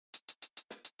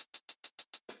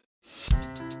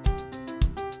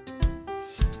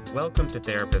Welcome to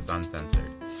Therapists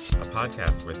Uncensored, a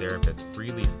podcast where therapists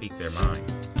freely speak their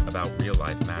minds about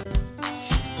real-life matters.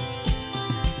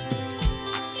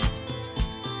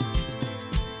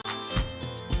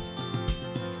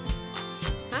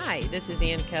 Hi, this is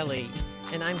Ann Kelly,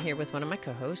 and I'm here with one of my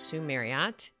co-hosts, Sue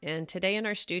Marriott. And today in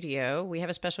our studio, we have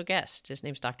a special guest. His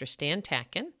name's Dr. Stan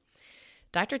Tatkin.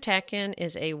 Dr. Tatkin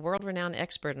is a world-renowned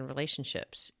expert in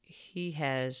relationships. He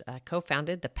has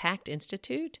co-founded the PACT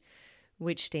Institute,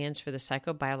 which stands for the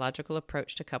Psychobiological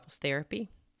Approach to Couples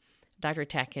Therapy. Dr.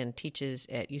 Tatkin teaches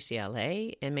at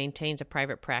UCLA and maintains a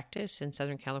private practice in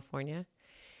Southern California.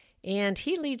 And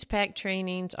he leads PACT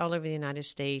trainings all over the United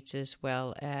States as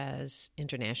well as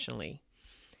internationally.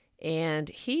 And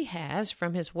he has,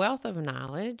 from his wealth of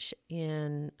knowledge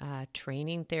in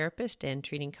training therapists and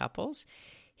treating couples,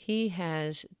 he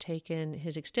has taken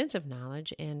his extensive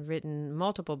knowledge and written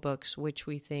multiple books, which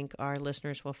we think our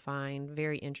listeners will find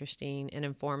very interesting and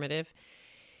informative.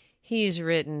 He's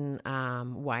written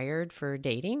Wired for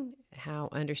Dating, How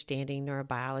Understanding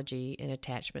Neurobiology and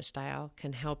Attachment Style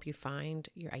Can Help You Find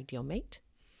Your Ideal Mate.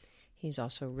 He's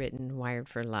also written Wired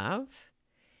for Love,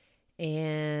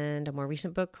 and a more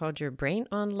recent book called Your Brain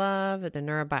on Love, The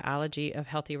Neurobiology of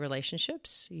Healthy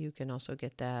Relationships. You can also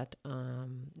get that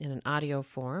in an audio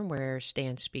form where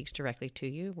Stan speaks directly to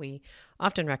you. We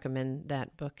often recommend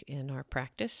that book in our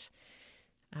practice.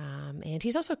 And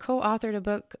he's also co-authored a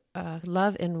book,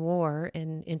 Love and War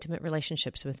in Intimate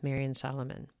Relationships with Marion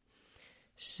Solomon.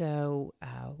 So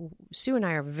Sue and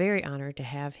I are very honored to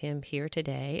have him here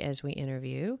today as we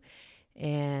interview.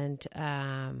 And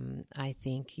I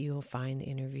think you'll find the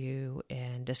interview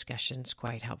and discussions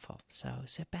quite helpful. So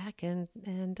sit back and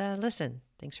listen.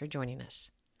 Thanks for joining us.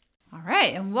 All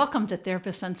right, and welcome to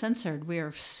Therapists Uncensored. We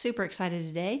are super excited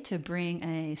today to bring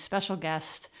a special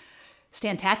guest,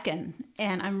 Stan Tatkin.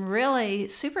 And I'm really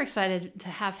super excited to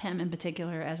have him in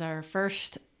particular as our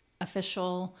first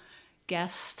official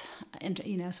guest, and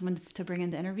someone to bring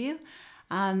in the interview.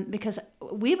 Because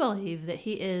we believe that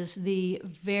he is the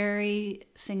very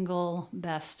single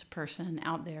best person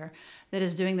out there that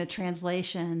is doing the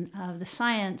translation of the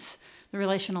science, the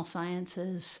relational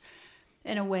sciences,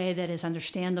 in a way that is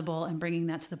understandable and bringing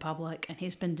that to the public. And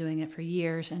he's been doing it for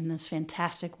years in this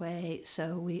fantastic way.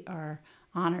 So we are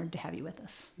honored to have you with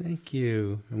us. Thank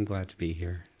you. I'm glad to be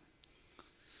here.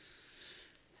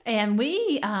 And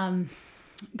we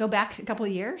go back a couple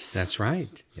of years. That's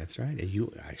right.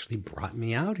 You actually brought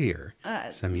me out here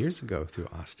some years ago through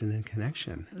Austin and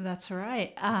Connection. That's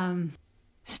right.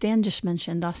 Stan just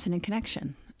mentioned Austin and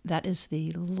Connection. That is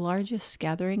the largest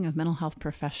gathering of mental health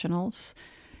professionals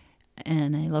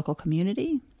in a local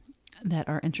community that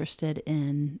are interested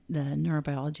in the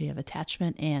neurobiology of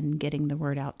attachment and getting the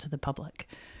word out to the public.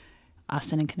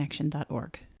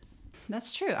 AustinandConnection.org.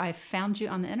 That's true. I found you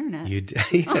on the internet. You did.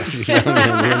 You found me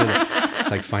on the internet.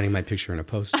 It's like finding my picture in a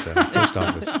post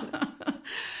office.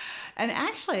 And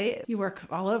actually, you work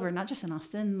all over, not just in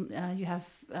Austin. You have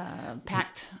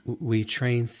PACT. We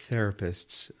train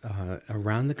therapists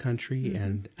around the country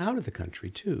and out of the country,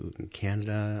 too. In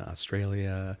Canada,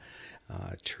 Australia,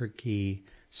 Turkey,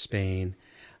 Spain,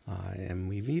 and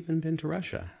we've even been to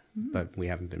Russia, but we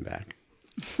haven't been back.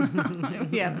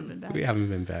 We haven't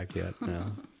been back yet,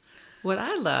 no. What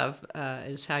I love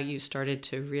is how you started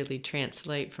to really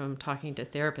translate from talking to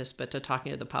therapists, but to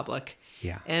talking to the public.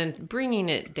 Yeah. And bringing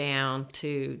it down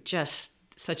to just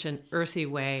such an earthy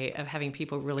way of having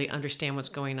people really understand what's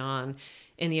going on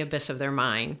in the abyss of their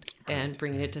mind, and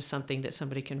bringing it to something that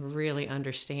somebody can really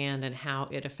understand and how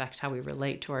it affects how we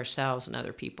relate to ourselves and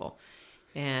other people.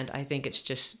 And I think it's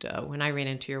just, when I ran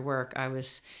into your work,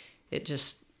 it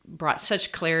just brought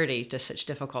such clarity to such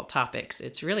difficult topics.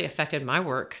 It's really affected my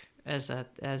work as a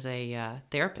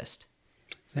therapist.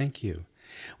 Thank you.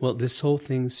 Well, this whole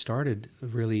thing started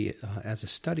really as a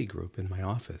study group in my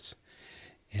office,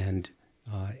 and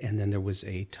then there was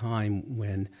a time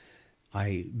when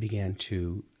I began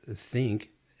to think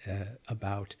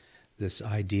about this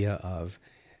idea of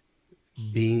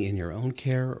being in your own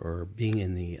care or being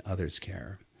in the other's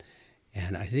care,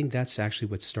 and I think that's actually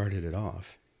what started it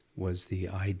off. Was the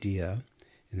idea,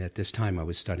 and at this time I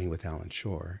was studying with Alan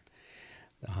Shore,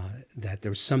 that there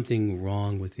was something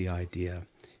wrong with the idea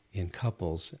in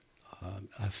couples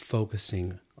of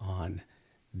focusing on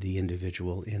the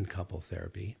individual in couple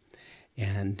therapy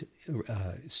and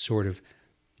sort of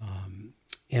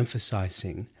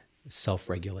emphasizing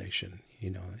self-regulation.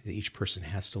 Each person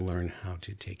has to learn how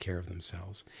to take care of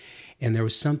themselves. And there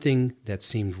was something that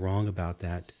seemed wrong about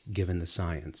that given the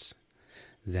science,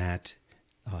 that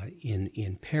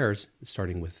in pairs,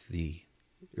 starting with the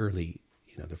early,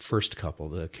 the first couple,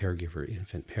 the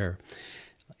caregiver-infant pair,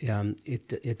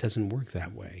 it doesn't work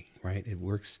that way, right? It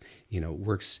works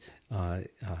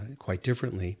quite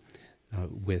differently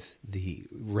with the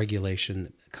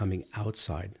regulation coming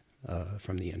outside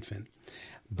from the infant.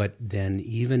 But then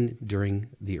even during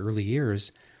the early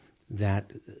years,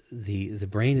 that the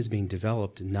brain is being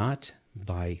developed not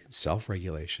by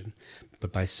self-regulation,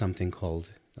 but by something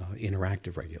called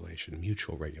interactive regulation,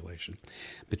 mutual regulation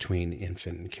between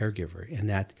infant and caregiver. And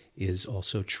that is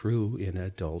also true in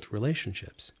adult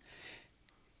relationships.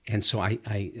 And so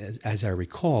as I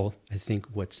recall, I think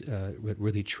what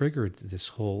really triggered this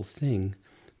whole thing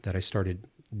that I started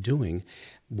doing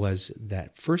was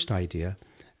that first idea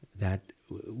that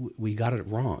we got it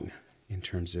wrong in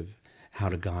terms of how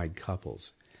to guide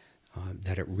couples.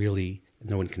 That it really,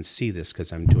 no one can see this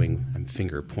because I'm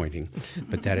finger pointing,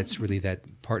 but that it's really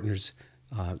that partners,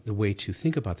 the way to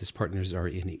think about this, partners are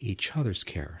in each other's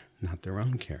care, not their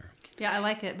own care. Yeah, I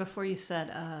like it. Before you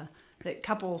said that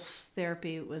couples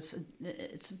therapy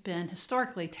it's been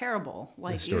historically terrible.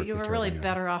 Like you were really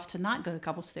better off to not go to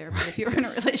couples therapy if you were in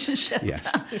a relationship. Yes.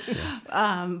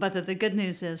 But the good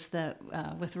news is that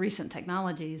with recent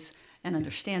technologies and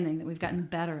understanding that we've gotten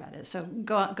better at it. So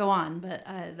go on, but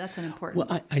that's an important.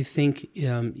 Well, I think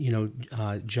John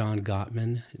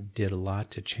Gottman did a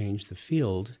lot to change the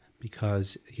field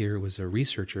because here was a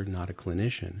researcher, not a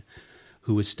clinician,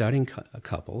 who was studying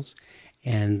couples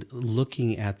and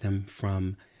looking at them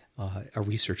from a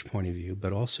research point of view,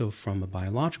 but also from a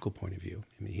biological point of view.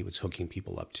 I mean, he was hooking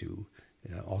people up to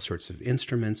all sorts of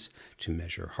instruments to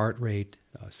measure heart rate,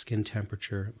 skin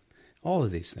temperature, all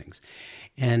of these things,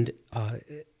 and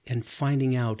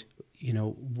finding out,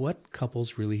 what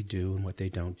couples really do and what they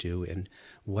don't do, and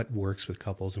what works with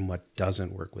couples and what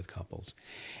doesn't work with couples.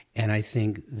 And I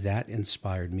think that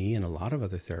inspired me and a lot of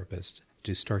other therapists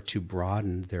to start to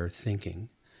broaden their thinking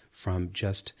from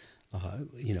just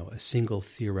a single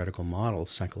theoretical model,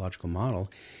 psychological model,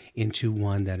 into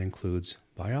one that includes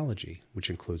biology,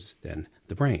 which includes then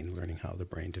the brain, learning how the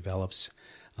brain develops,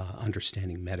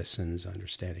 understanding medicines,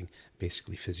 understanding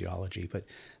basically physiology, but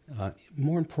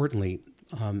more importantly,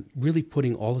 really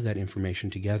putting all of that information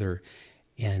together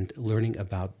and learning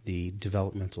about the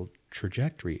developmental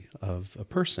trajectory of a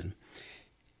person.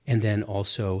 And then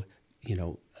also,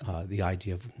 the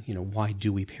idea of, why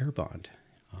do we pair bond?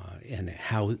 And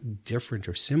how different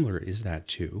or similar is that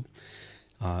to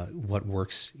what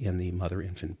works in the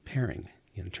mother-infant pairing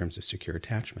in terms of secure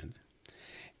attachment?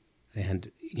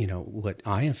 And, what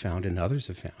I have found and others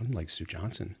have found, like Sue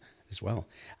Johnson as well,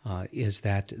 is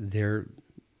that they're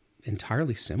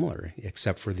entirely similar,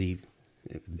 except for the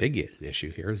big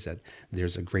issue here is that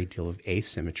there's a great deal of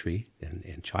asymmetry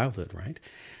in childhood, right?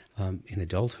 In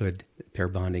adulthood, pair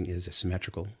bonding is a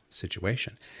symmetrical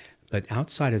situation. But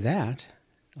outside of that,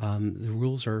 the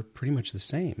rules are pretty much the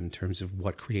same in terms of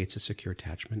what creates a secure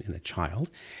attachment in a child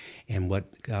and what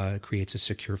creates a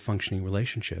secure functioning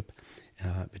relationship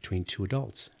between two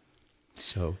adults.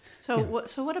 So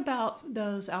what about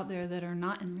those out there that are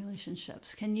not in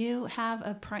relationships? Can you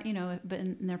have but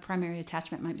in their primary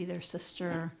attachment might be their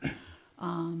sister,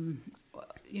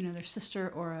 their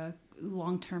sister or a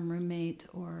long-term roommate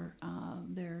or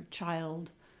their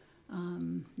child,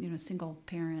 single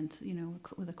parent,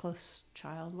 with a close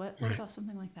child. What about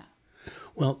something like that?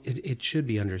 Well, it should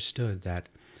be understood that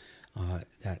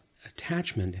that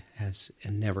attachment has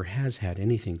and never has had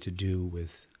anything to do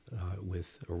with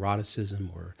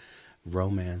eroticism or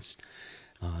romance.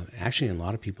 Actually, a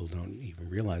lot of people don't even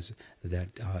realize that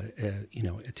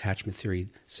attachment theory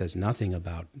says nothing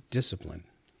about discipline.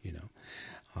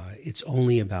 It's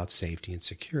only about safety and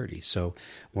security. So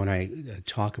when I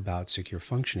talk about secure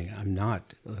functioning, I'm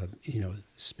not,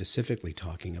 specifically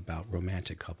talking about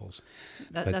romantic couples.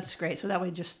 That's great. So that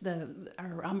way, just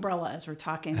our umbrella as we're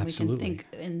talking, absolutely. We can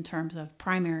think in terms of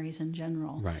primaries in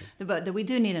general. Right. But that we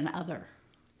do need an other.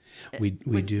 We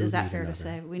do. Is that need fair another. to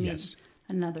say? We need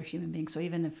another human being. So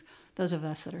even if those of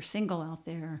us that are single out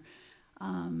there,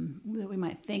 that we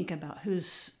might think about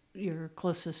who's your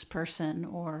closest person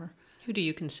or who do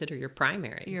you consider your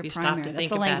primary? Your you primary. Stop to That's think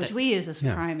the about language it. we use as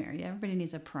primary. Everybody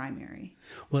needs a primary.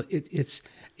 Well, it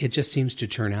just seems to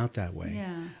turn out that way.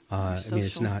 Yeah. I mean,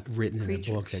 it's not written creatures.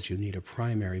 in the book that you need a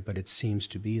primary, but it seems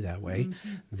to be that way.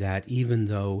 Mm-hmm. That even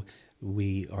though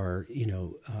we are,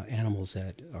 animals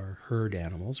that are herd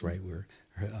animals, right? We're,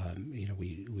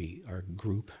 we are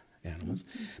group animals.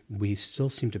 Mm-hmm. We still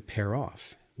seem to pair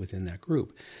off within that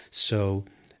group. So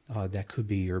that could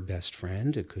be your best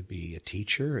friend. It could be a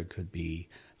teacher. It could be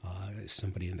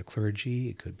somebody in the clergy.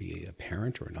 It could be a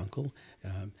parent or an uncle.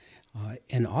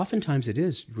 And oftentimes it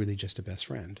is really just a best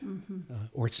friend,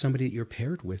 or it's somebody that you're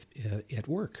paired with at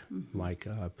work, like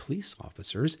police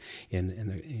officers,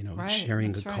 and Right,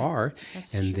 sharing a that's right. car,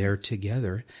 That's and true. they're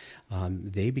together.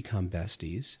 They become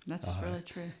besties. That's really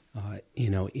true.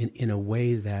 In a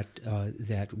way that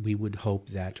that we would hope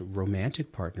that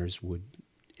romantic partners would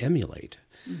emulate.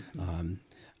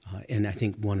 And I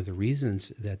think one of the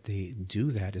reasons that they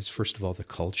do that is, first of all, the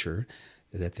culture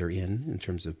that they're in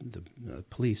terms of the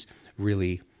police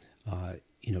really,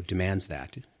 demands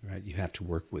that, right? You have to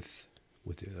work with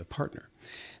a partner.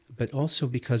 But also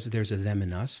because there's a them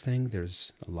and us thing,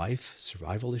 there's a life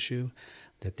survival issue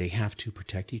that they have to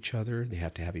protect each other, they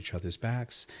have to have each other's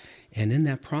backs. And in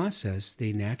that process,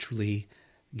 they naturally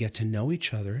get to know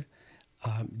each other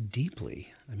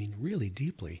deeply. I mean, really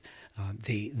deeply.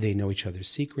 They know each other's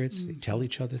secrets. They tell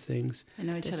each other things. They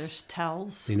know each other's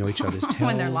tells. They know each other's tells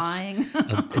when they're lying.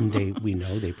 And we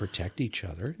know they protect each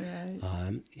other.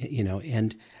 Right.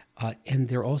 And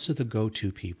they're also the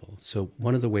go-to people. So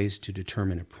one of the ways to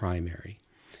determine a primary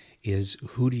is,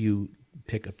 who do you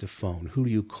pick up the phone? Who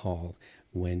do you call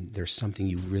when there's something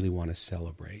you really want to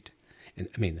celebrate? And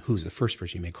I mean, who's the first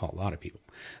person? You may call a lot of people,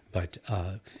 but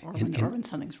Or when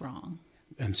something's wrong.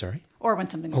 I'm sorry. Or when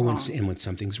something's wrong. When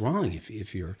something's wrong,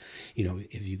 if you're,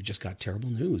 if you just got terrible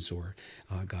news, or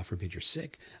God forbid you're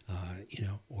sick,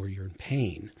 or you're in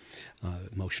pain,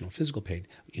 emotional, physical pain,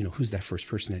 who's that first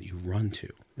person that you run to?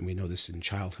 And we know this in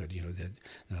childhood,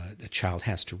 that the child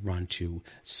has to run to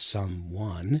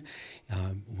someone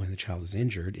when the child is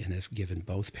injured, and if given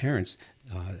both parents,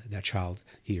 that child,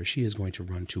 he or she, is going to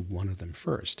run to one of them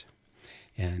first.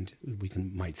 And we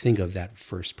might think of that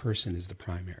first person as the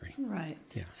primary. Right.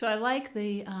 Yeah. So I like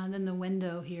then the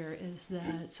window here is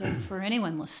that, so for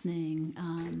anyone listening,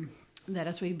 that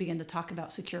as we begin to talk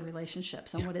about secure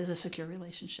relationships and what is a secure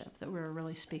relationship, that we're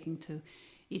really speaking to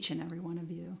each and every one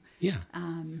of you. Yeah.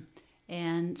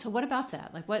 And so what about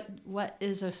that? Like what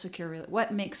is a secure,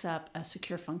 what makes up a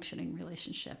secure functioning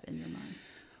relationship in your mind?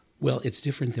 Well, it's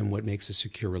different than what makes a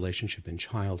secure relationship in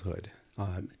childhood.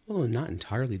 Well, not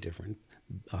entirely different.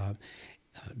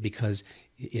 Because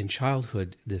in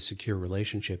childhood, the secure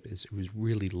relationship was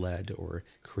really led or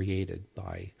created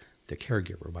by the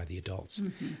caregiver, by the adults.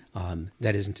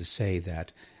 That isn't to say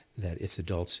that if the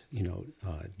adults,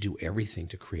 do everything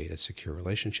to create a secure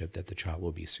relationship, that the child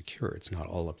will be secure. It's not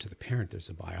all up to the parent. There's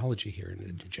a biology here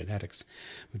and the genetics,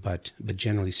 but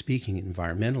generally speaking,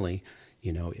 environmentally,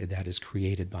 that is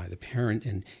created by the parent.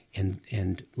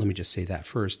 And let me just say that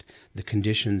first: the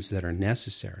conditions that are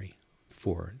necessary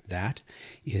for that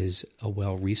is a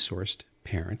well-resourced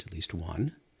parent, at least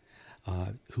one,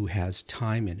 who has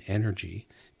time and energy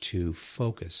to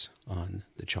focus on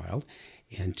the child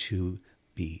and to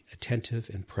be attentive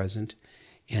and present,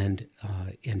 and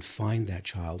find that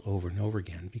child over and over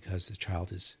again, because the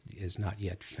child is not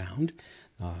yet found,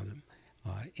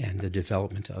 and the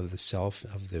development of the self,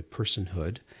 of the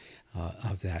personhood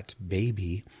of that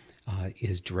baby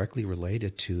is directly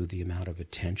related to the amount of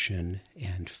attention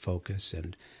and focus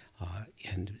and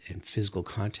physical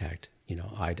contact,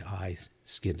 eye to eye,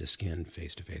 skin to skin,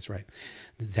 face to face, right?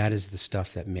 That is the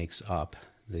stuff that makes up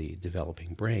the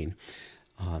developing brain.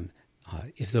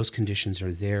 If those conditions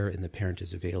are there and the parent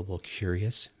is available,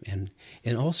 curious, and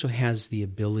also has the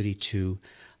ability to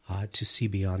see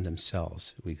beyond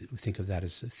themselves, we think of that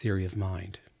as a theory of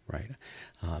mind. Right,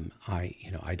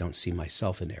 I don't see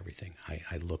myself in everything.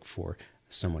 I look for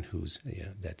someone who's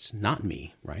that's not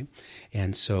me, right?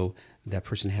 And so that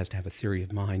person has to have a theory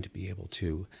of mind to be able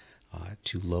to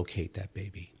locate that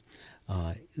baby.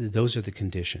 Those are the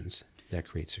conditions that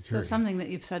create security. So something that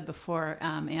you've said before,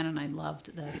 Ann and I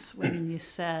loved this when you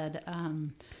said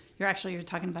you're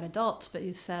talking about adults, but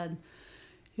you said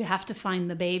you have to find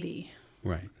the baby,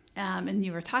 right? And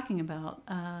you were talking about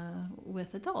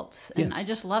with adults. And yes. I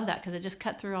just love that, because it just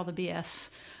cut through all the BS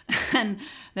and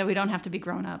that we don't have to be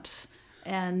grown-ups,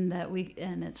 and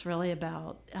it's really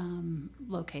about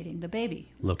locating the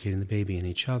baby. Locating the baby in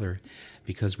each other,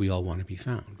 because we all want to be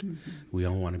found. We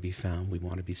all want to be found. We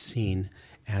want to be seen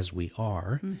as we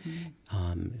are,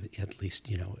 at least,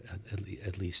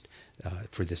 at least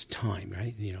for this time,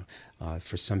 right?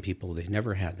 For some people, they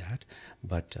never had that,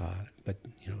 but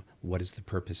what is the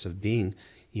purpose of being,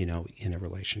 in a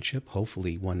relationship?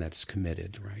 Hopefully, one that's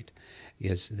committed, right?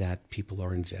 Is that people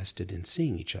are invested in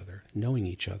seeing each other, knowing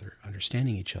each other,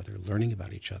 understanding each other, learning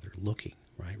about each other, looking,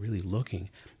 right? Really looking,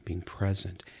 being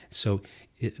present. So,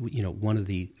 one of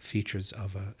the features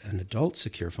of an adult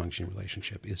secure functioning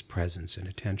relationship is presence and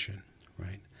attention,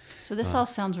 right? So this all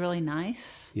sounds really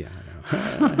nice. Yeah,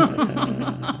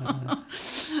 I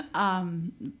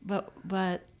know.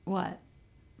 But what?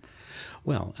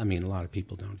 Well, I mean, a lot of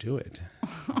people don't do it.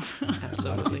 A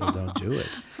lot of people don't do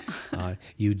it.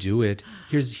 You do it.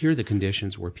 Here are the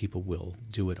conditions where people will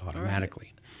do it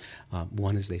automatically.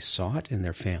 One is they saw it in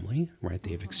their family, right?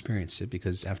 They've experienced it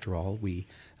because, after all,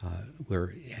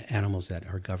 we're animals that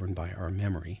are governed by our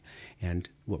memory, and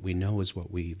what we know is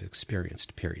what we've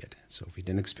experienced, period. So if we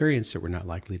didn't experience it, we're not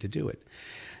likely to do it.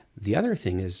 The other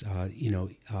thing is,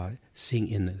 seeing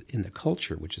in the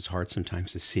culture, which is hard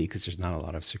sometimes to see because there's not a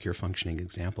lot of secure functioning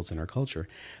examples in our culture,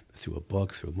 through a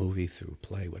book, through a movie, through a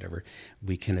play, whatever,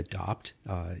 we can adopt,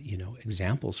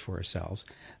 examples for ourselves.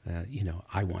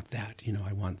 I want that.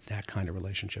 I want that kind of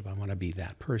relationship. I want to be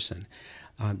that person.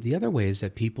 The other way is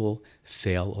that people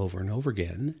fail over and over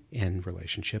again in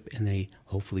relationship, and they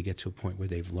hopefully get to a point where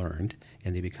they've learned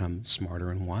and they become smarter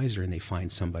and wiser, and they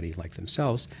find somebody like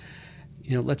themselves.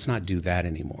 Let's not do that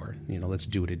anymore. Let's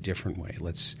do it a different way.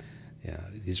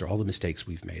 These are all the mistakes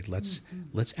we've made. Let's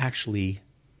actually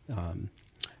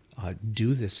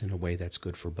do this in a way that's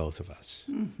good for both of us.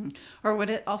 Mm-hmm. Or would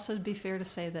it also be fair to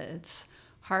say that it's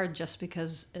hard just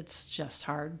because it's just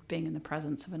hard being in the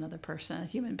presence of another person, a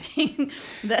human being?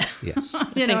 Yes. I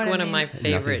think one of my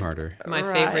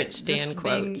favorite Stan just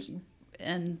quotes. Being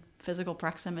in physical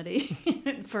proximity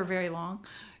for very long.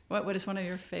 What is one of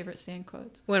your favorite Stan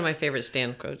quotes? One of my favorite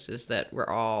Stan quotes is that we're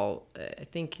all, I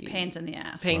think, pains in the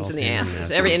ass. Pains in the pain in asses.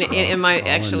 the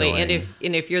asses.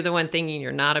 And if you're the one thinking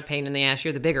you're not a pain in the ass,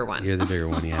 you're the bigger one. You're the bigger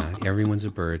one, yeah. Everyone's a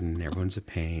burden. Everyone's a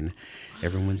pain.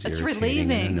 Everyone's It's irritating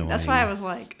relieving. and annoying. That's why I was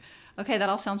like, okay, that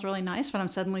all sounds really nice, but I'm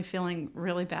suddenly feeling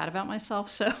really bad about myself.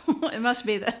 So it must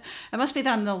be that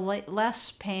I'm the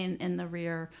less pain in the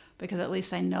rear, because at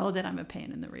least I know that I'm a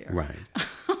pain in the rear. Right.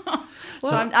 So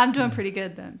I'm doing pretty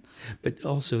good then. But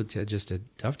also, just to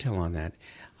dovetail on that,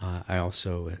 I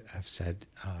also have said,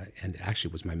 and actually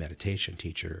it was my meditation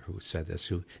teacher who said this,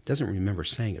 who doesn't remember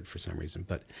saying it for some reason,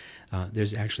 but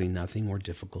there's actually nothing more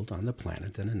difficult on the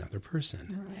planet than another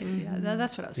person. Right. Mm-hmm. Yeah,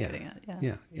 that's what I was getting at.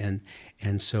 Yeah.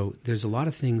 And so there's a lot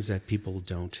of things that people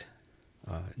don't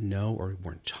know or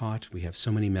weren't taught. We have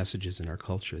so many messages in our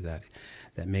culture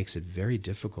that makes it very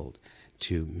difficult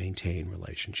to maintain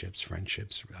relationships,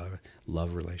 friendships,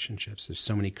 love relationships. There's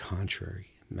so many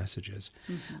contrary messages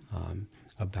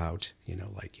about,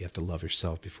 like you have to love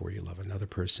yourself before you love another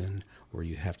person, or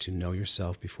you have to know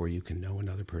yourself before you can know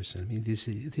another person. I mean,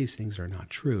 these things are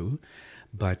not true,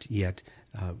 but yet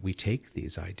we take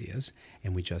these ideas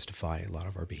and we justify a lot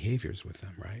of our behaviors with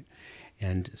them, right?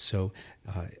 And so,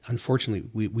 unfortunately,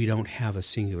 we don't have a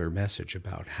singular message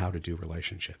about how to do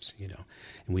relationships, and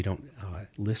we don't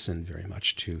listen very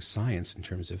much to science in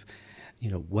terms of,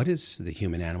 what is the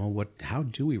human animal? How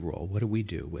do we roll? What do we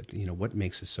do? What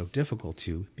makes it so difficult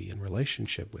to be in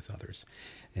relationship with others?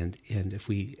 And if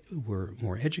we were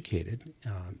more educated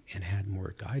and had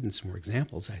more guidance, more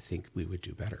examples, I think we would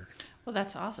do better. Well,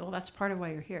 that's awesome. Well, that's part of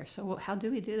why you're here. So how do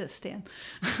we do this, Stan?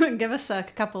 Give us a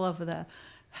couple of the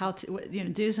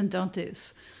do's and don't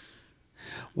do's.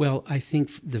 Well, I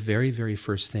think the very, very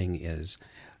first thing is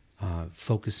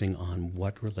focusing on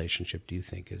what relationship do you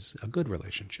think is a good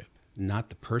relationship? Not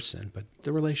the person, but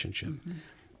the relationship. Mm-hmm.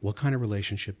 What kind of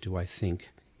relationship do I think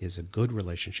is a good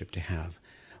relationship to have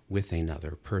with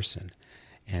another person?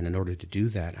 And in order to do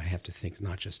that, I have to think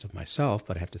not just of myself,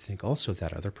 but I have to think also of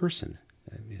that other person.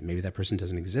 Maybe that person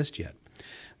doesn't exist yet.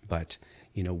 But,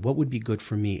 what would be good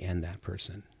for me and that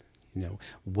person?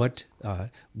 What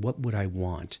would I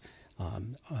want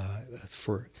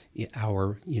for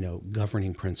our,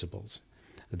 governing principles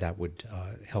that would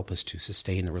help us to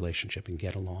sustain the relationship and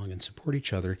get along and support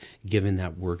each other, given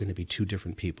that we're going to be two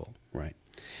different people, right?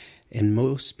 And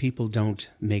most people don't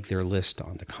make their list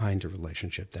on the kind of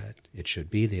relationship that it should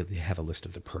be. They have a list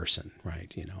of the person,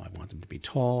 right? I want them to be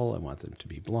tall. I want them to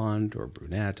be blonde or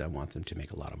brunette. I want them to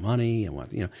make a lot of money. I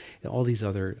want, all these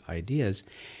other ideas.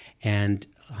 And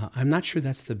I'm not sure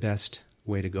that's the best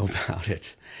way to go about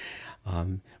it.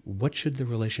 What should the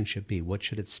relationship be? What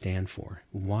should it stand for?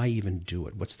 Why even do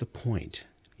it? What's the point?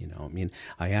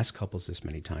 I ask couples this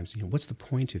many times, what's the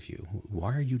point of you?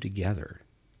 Why are you together?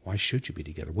 Why should you be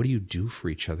together? What do you do for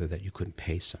each other that you couldn't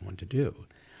pay someone to do?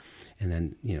 And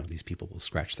then, these people will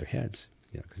scratch their heads,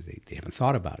 because they haven't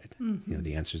thought about it. Mm-hmm.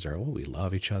 The answers are, we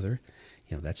love each other.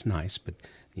 That's nice. But,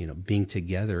 being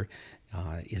together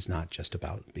is not just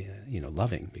about,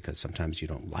 loving, because sometimes you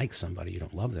don't like somebody, you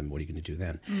don't love them. What are you going to do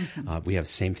then? Mm-hmm. We have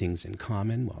same things in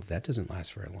common. Well, that doesn't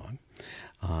last very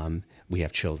long. We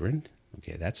have children.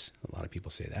 Okay, a lot of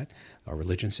people say that. Our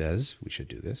religion says we should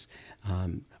do this.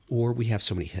 Or we have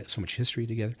so much history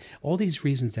together. All these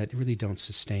reasons that really don't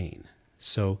sustain.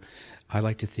 So I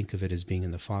like to think of it as being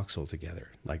in the foxhole together,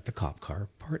 like the cop car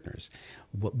partners.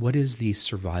 What is the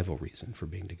survival reason for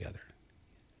being together?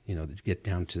 To get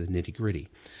down to the nitty gritty.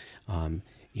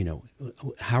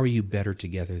 How are you better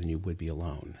together than you would be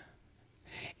alone?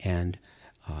 And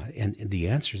the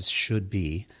answers should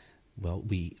be, well,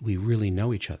 we really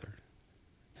know each other.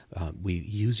 We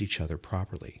use each other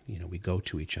properly. We go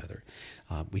to each other.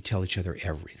 We tell each other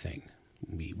everything.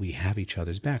 We have each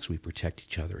other's backs. We protect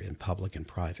each other in public and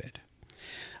private.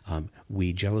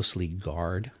 We jealously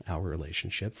guard our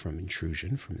relationship from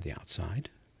intrusion from the outside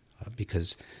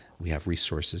because we have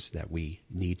resources that we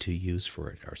need to use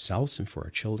for ourselves and for our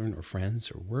children or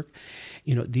friends or work.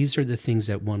 These are the things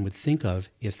that one would think of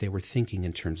if they were thinking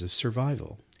in terms of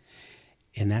survival.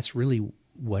 And that's really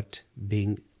what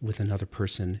being with another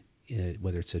person,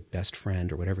 whether it's a best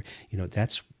friend or whatever,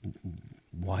 that's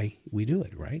why we do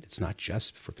it, right? It's not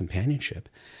just for companionship.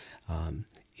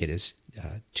 It is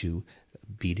to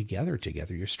be together.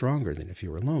 Together you're stronger than if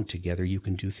you were alone. Together you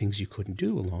can do things you couldn't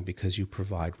do alone because you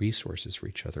provide resources for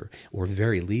each other. Or at the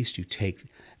very least you take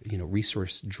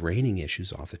resource draining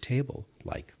issues off the table,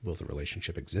 like will the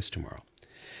relationship exist tomorrow?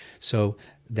 So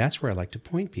that's where I like to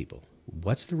point people.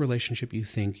 What's the relationship you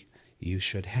think you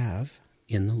should have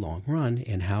in the long run,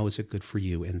 and how is it good for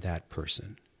you and that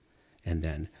person? And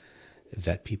then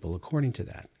vet people according to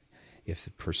that. If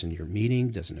the person you're meeting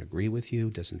doesn't agree with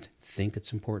you, doesn't think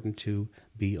it's important to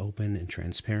be open and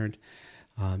transparent,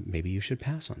 maybe you should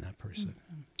pass on that person.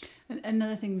 Mm-hmm. And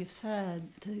another thing you've said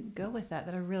to go with that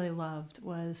I really loved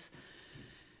was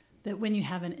that when you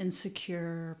have an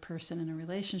insecure person in a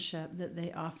relationship, that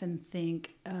they often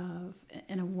think of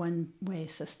in a one-way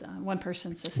system,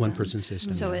 one-person system. One-person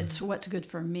system. So it's what's good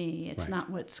for me. It's right. not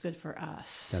what's good for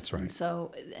us. That's right.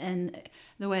 And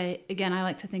the way, again, I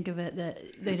like to think of it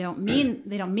that they don't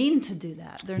mean to do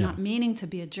that. They're not meaning to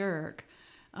be a jerk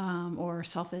or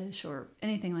selfish or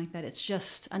anything like that. It's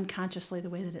just unconsciously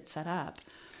the way that it's set up.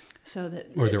 So that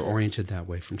or they're oriented that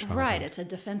way from childhood. Right, it's a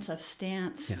defensive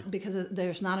stance because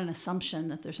there's not an assumption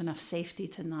that there's enough safety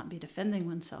to not be defending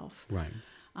oneself. Right.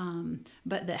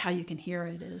 But that how you can hear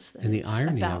it is that and the it's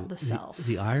irony about of, the self.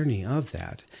 The irony of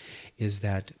that is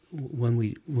that when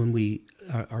we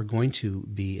are going to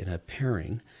be in a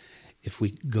pairing, if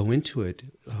we go into it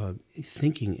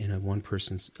thinking in a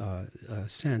one-person's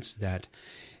sense that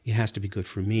it has to be good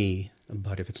for me,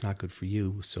 but if it's not good for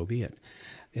you, so be it.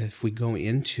 If we go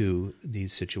into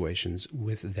these situations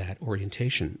with that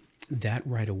orientation, that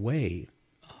right away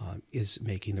is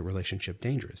making the relationship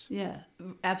dangerous. Yeah,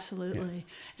 absolutely.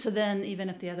 Yeah. So then even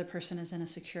if the other person is in a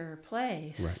secure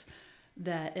place, right.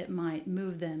 that it might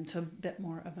move them to a bit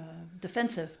more of a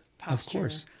defensive posture. Of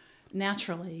course.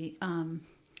 Naturally.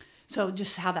 So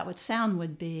just how that would sound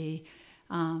would be,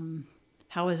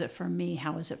 how is it for me?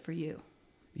 How is it for you?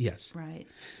 Yes. Right.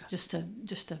 Just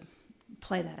to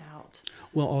play that out.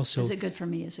 Well, also, is it good for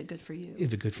me? Is it good for you?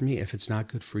 If it's good for me, if it's not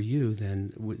good for you,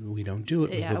 then we don't do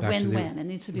it. Yeah, go back win-win. It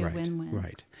needs to be right, a win-win.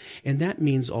 Right. And that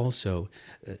means also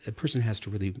a person has to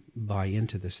really buy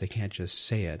into this. They can't just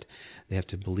say it. They have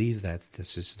to believe that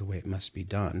this is the way it must be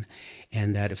done.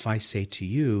 And that if I say to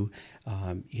you,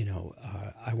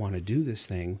 I want to do this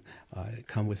thing,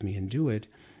 come with me and do it,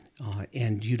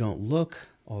 and you don't look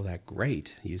all that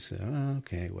great, you say, oh,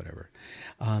 okay, whatever.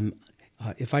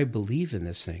 If I believe in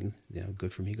this thing,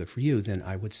 good for me, good for you, then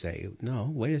I would say, no,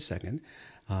 wait a second.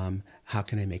 How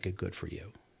can I make it good for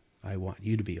you? I want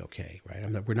you to be okay,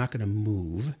 right? We're not going to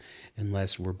move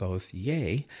unless we're both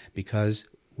yay, because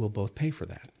we'll both pay for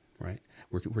that, right?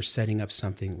 We're setting up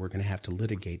something we're going to have to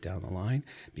litigate down the line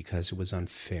because it was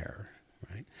unfair,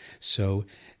 right? So,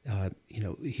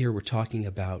 here we're talking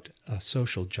about a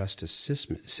social justice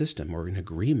system or an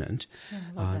agreement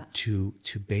to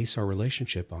base our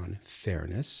relationship on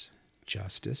fairness,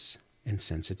 justice, and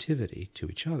sensitivity to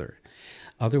each other.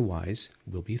 Otherwise,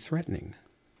 we'll be threatening.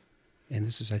 And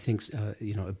this is, I think,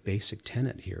 a basic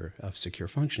tenet here of secure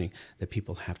functioning that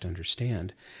people have to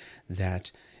understand,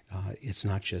 that it's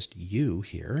not just you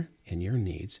here and your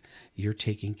needs. You're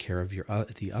taking care of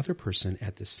the other person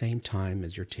at the same time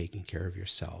as you're taking care of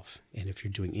yourself. And if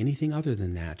you're doing anything other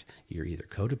than that, you're either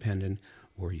codependent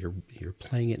or you're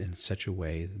playing it in such a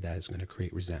way that is going to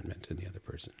create resentment in the other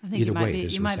person. I think Either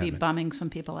you might be bumming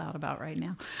some people out about right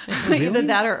now. Really? Either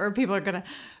that or people are going to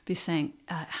be saying,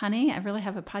 honey, I really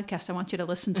have a podcast I want you to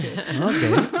listen to.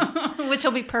 Okay. Which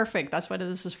will be perfect. That's what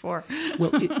this is for.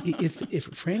 Well,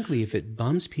 if it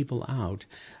bums people out,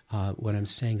 what I'm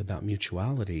saying about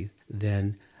mutuality,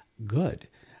 then good,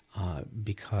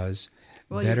 because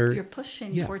you're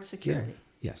pushing towards security.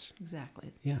 Yeah, yes.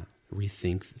 Exactly. Yeah.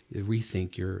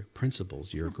 rethink your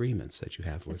principles, your agreements that you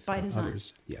have with by design.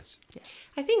 others. Yes.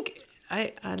 I think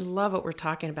I love what we're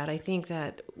talking about. I think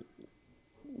that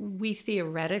we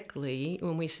theoretically,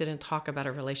 when we sit and talk about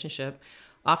a relationship,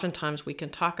 oftentimes we can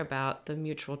talk about the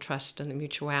mutual trust and the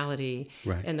mutuality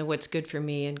Right. and the what's good for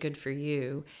me and good for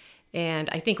you. And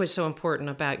I think what's so important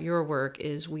about your work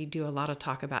is we do a lot of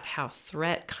talk about how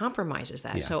threat compromises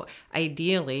that. Yeah. So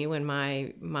ideally, when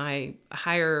my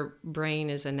higher brain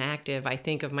is inactive, I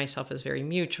think of myself as very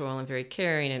mutual and very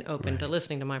caring and open to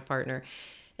listening to my partner.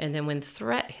 And then when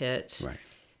threat hits, Right.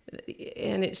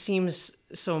 and it seems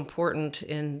so important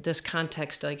in this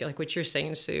context, like what you're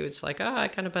saying, Sue, it's like,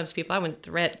 it kind of bumps people out. When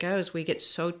threat goes, we get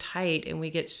so tight and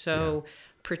we get so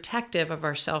protective of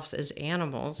ourselves as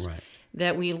animals. Right.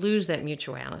 That we lose that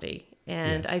mutuality.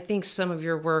 And Yes. I think some of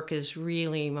your work is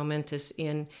really momentous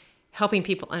in helping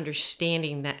people understand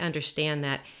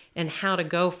that and how to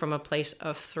go from a place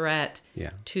of threat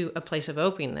to a place of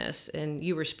openness. And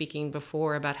you were speaking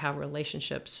before about how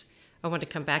relationships, I want to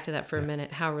come back to that for a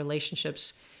minute, how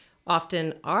relationships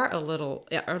often are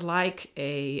like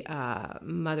a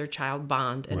mother-child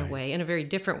bond in a way, in a very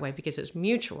different way because it's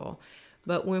mutual.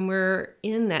 But when we're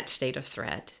in that state of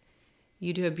threat,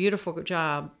 you do a beautiful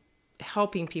job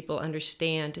helping people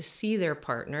understand to see their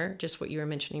partner, just what you were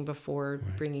mentioning before,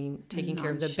 taking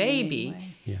care of the baby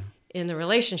in the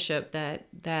relationship,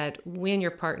 that when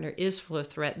your partner is full of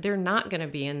threat, they're not going to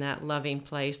be in that loving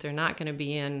place. They're not going to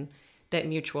be in that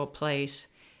mutual place.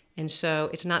 And so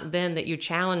it's not then that you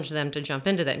challenge them to jump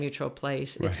into that mutual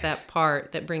place. It's that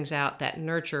part that brings out that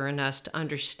nurture in us to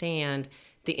understand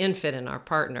the infant in our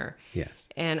partner. Yes.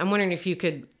 And I'm wondering if you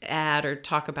could add or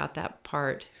talk about that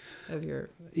part of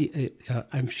your...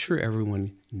 I'm sure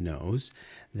everyone knows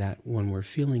that when we're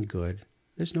feeling good,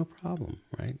 there's no problem,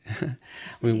 right?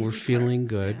 When we're feeling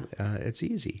good, it's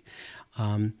easy.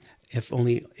 If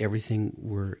only everything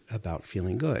were about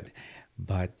feeling good.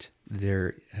 But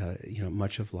there,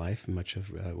 much of life, much of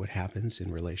what happens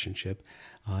in relationship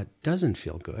doesn't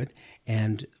feel good,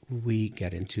 and we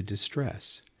get into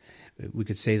distress. We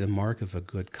could say the mark of a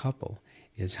good couple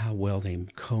is how well they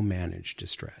co-manage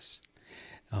distress.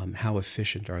 How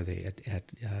efficient are they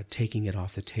at taking it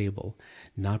off the table,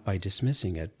 not by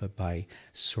dismissing it, but by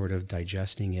sort of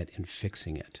digesting it and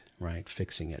fixing it, right?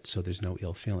 Fixing it so there's no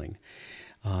ill feeling.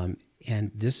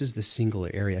 And this is the single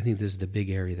area, I think this is the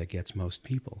big area that gets most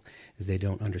people, is they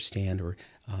don't understand or,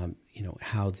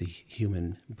 how the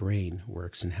human brain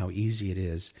works and how easy it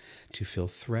is to feel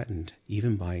threatened,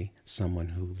 even by someone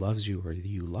who loves you or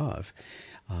you love.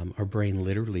 Our brain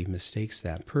literally mistakes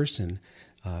that person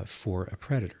for a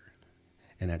predator.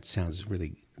 And that sounds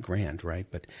really grand, right?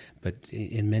 But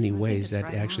in many ways,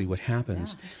 that's actually what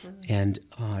happens. Yeah,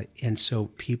 and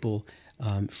so people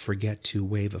forget to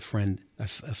wave a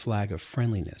flag of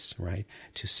friendliness, right?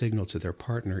 To signal to their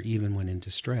partner, even when in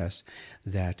distress,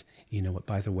 that,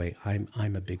 by the way,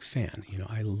 I'm a big fan.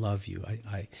 I love you.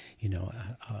 I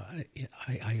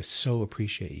so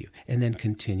appreciate you. And then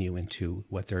continue into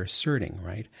what they're asserting,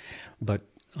 right? But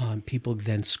people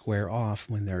then square off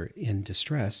when they're in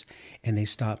distress, and they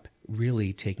stop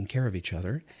really taking care of each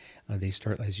other. They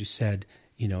start, as you said,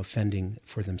 fending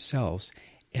for themselves.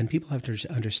 And people have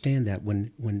to understand that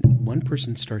when one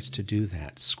person starts to do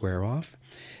that, square off,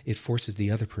 it forces the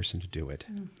other person to do it.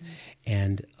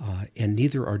 Mm-hmm. And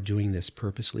neither are doing this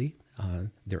purposely.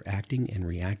 They're acting and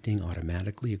reacting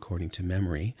automatically according to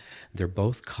memory. They're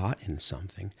both caught in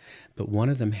something, but one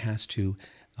of them has to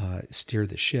steer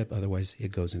the ship, otherwise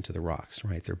it goes into the rocks,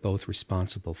 right? They're both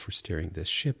responsible for steering this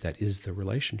ship that is the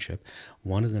relationship.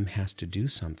 One of them has to do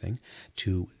something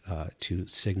to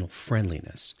signal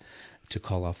friendliness, to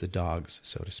call off the dogs,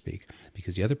 so to speak,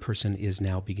 because the other person is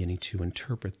now beginning to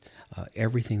interpret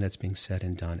everything that's being said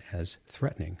and done as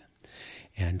threatening.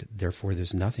 And therefore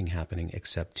there's nothing happening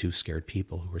except two scared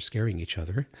people who are scaring each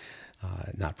other,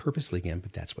 not purposely again,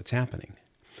 but that's what's happening.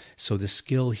 So the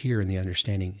skill here and the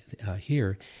understanding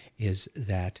here is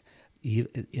that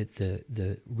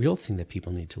the real thing that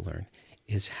people need to learn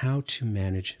is how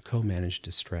to co-manage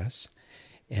distress,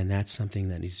 and that's something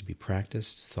that needs to be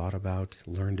practiced, thought about,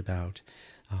 learned about,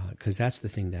 because that's the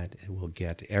thing that will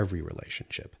get every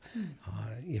relationship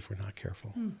if we're not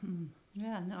careful. Mm-hmm.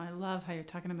 Yeah, no, I love how you're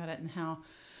talking about it and how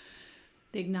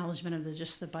the acknowledgement of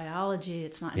just the biology,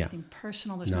 it's not anything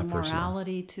personal, there's no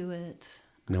morality to it.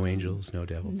 No angels, no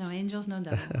devils. No angels, no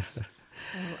devils.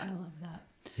 I love that.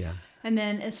 Yeah. And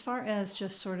then as far as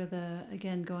just sort of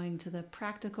going to the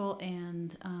practical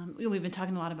and we've been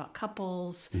talking a lot about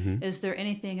couples. Mm-hmm. Is there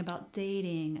anything about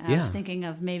dating? I was thinking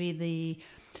of maybe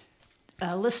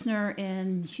a listener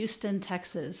in Houston,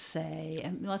 Texas, say,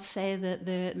 and let's say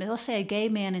a gay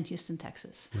man in Houston,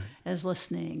 Texas, is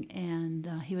listening, and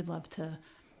he would love to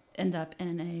end up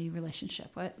in a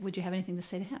relationship. Would you have anything to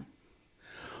say to him?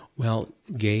 Well,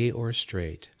 gay or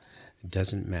straight,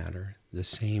 doesn't matter. The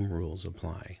same rules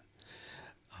apply.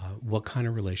 What kind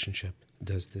of relationship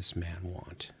does this man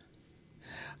want?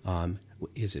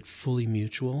 Is it fully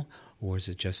mutual, or is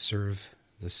it just serve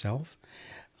the self?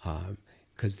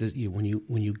 Because when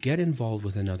you get involved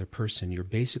with another person, you're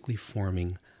basically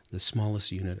forming the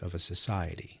smallest unit of a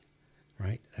society,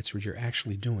 right? That's what you're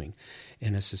actually doing.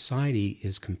 And a society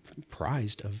is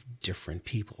comprised of different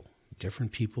people,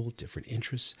 different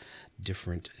interests,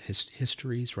 different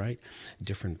histories, right?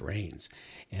 Different brains.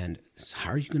 And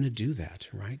how are you going to do that,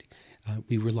 right?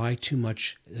 We rely too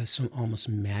much, almost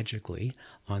magically,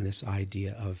 on this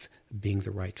idea of being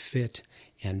the right fit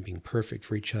and being perfect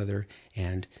for each other.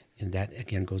 And that,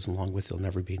 again, goes along with there'll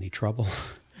never be any trouble.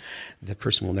 That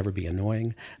person will never be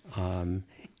annoying. And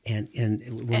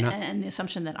we're not... And the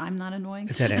assumption that I'm not annoying.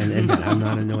 That I'm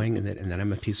not annoying, and that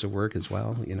I'm a piece of work as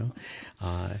well, you know.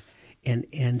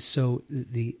 And so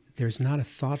there's not a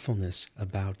thoughtfulness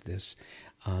about this.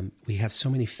 We have so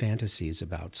many fantasies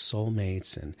about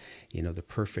soulmates and, you know, the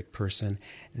perfect person,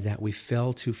 that we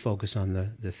fail to focus on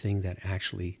the thing that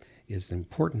actually is the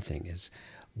important thing, is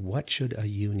what should a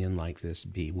union like this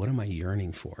be? What am I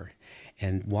yearning for?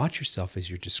 And watch yourself as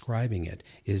you're describing it.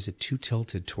 Is it too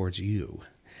tilted towards you?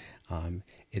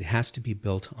 It has to be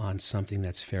built on something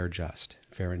that's fair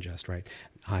and just, right?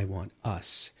 I want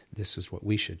us. This is what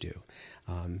we should do.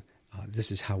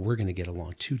 This is how we're going to get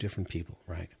along, two different people,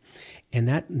 right? And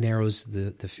that narrows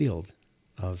the field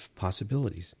of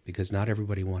possibilities, because not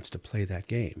everybody wants to play that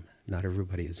game. Not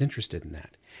everybody is interested in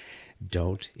that.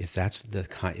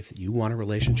 If you want a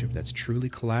relationship that's truly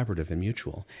collaborative and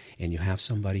mutual, and you have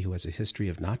somebody who has a history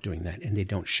of not doing that, and they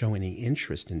don't show any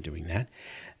interest in doing that,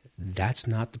 that's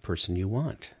not the person you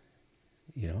want.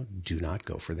 You know, do not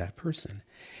go for that person.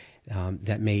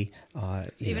 That may...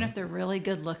 Even if they're really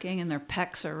good looking and their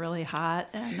pecs are really hot.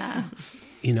 And,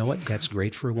 you know what? That's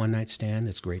great for a one-night stand.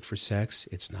 It's great for sex.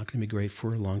 It's not going to be great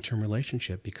for a long-term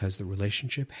relationship, because the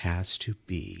relationship has to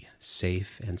be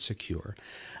safe and secure.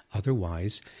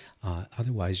 Otherwise,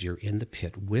 you're in the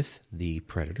pit with the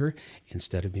predator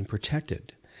instead of being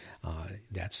protected.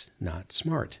 That's not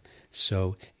smart.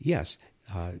 So, yes...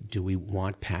 do we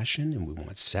want passion and we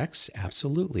want sex?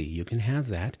 Absolutely. You can have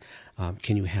that.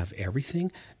 Can you have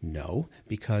everything? No,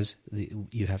 because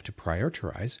you have to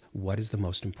prioritize what is the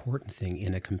most important thing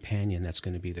in a companion that's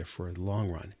going to be there for the long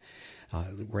run.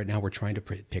 Right now we're trying to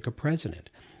pick a president.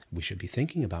 We should be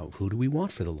thinking about who do we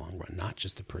want for the long run, not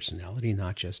just the personality,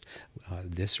 not just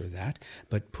this or that,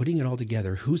 but putting it all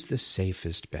together. Who's the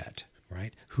safest bet?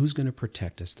 Right? Who's going to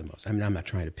protect us the most? I mean, I'm not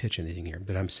trying to pitch anything here,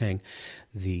 but I'm saying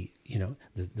the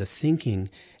thinking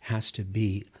has to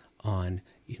be on,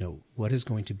 what is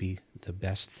going to be the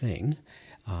best thing,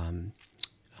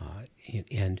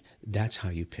 and that's how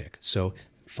you pick. So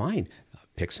fine,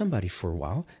 pick somebody for a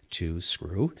while to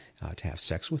screw, to have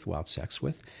sex with, wild sex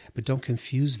with, but don't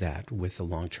confuse that with a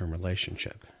long-term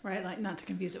relationship. Right, like not to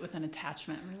confuse it with an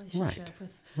attachment relationship.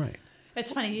 Right. It's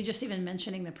funny, you just even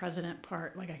mentioning the president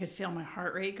part, like I could feel my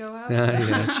heart rate go up.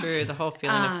 That's true, the whole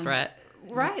feeling of threat.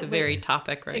 Right. The very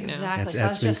topic right now.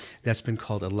 Exactly. That's been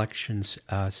called elections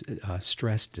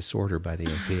stress disorder by the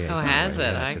NPA. Oh, has it?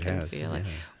 Yes, I can feel it.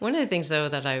 One of the things, though,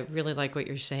 that I really like what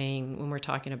you're saying when we're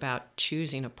talking about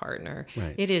choosing a partner,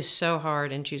 right. It is so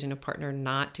hard in choosing a partner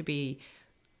not to be,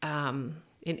 and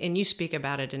you speak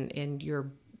about it in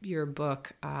your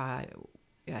book,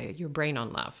 Your Brain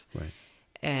on Love. Right.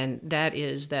 And that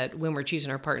is that when we're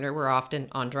choosing our partner, we're often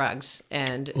on drugs.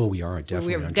 And we are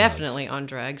definitely we're on definitely drugs. On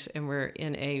drugs, and we're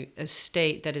in a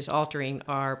state that is altering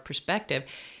our perspective.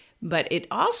 But it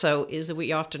also is that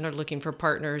we often are looking for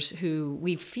partners who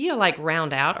we feel like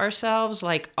round out ourselves,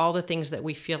 like all the things that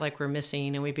we feel like we're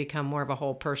missing, and we become more of a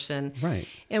whole person. Right.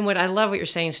 And what I love what you're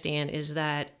saying, Stan, is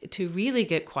that to really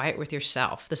get quiet with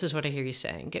yourself, this is what I hear you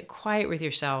saying, get quiet with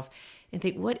yourself and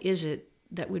think, what is it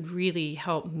that would really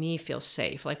help me feel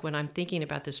safe? Like when I'm thinking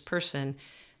about this person,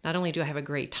 not only do I have a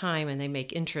great time and they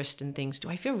make interest in things, do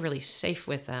I feel really safe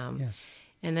with them? Yes.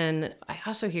 And then I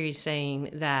also hear you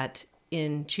saying that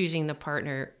in choosing the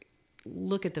partner,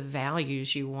 look at the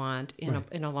values you want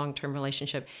in a long-term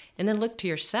relationship, and then look to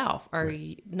yourself.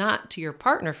 You, not to your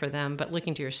partner for them, but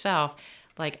looking to yourself,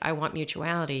 like, I want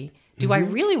mutuality. Do I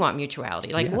really want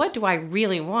mutuality? Like, what do I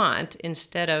really want,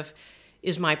 instead of,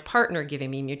 is my partner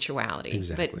giving me mutuality?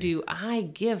 Exactly. But do I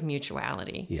give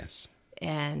mutuality? Yes.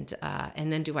 and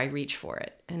then do I reach for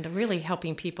it? And really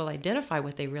helping people identify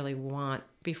what they really want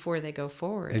before they go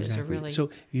forward is a really...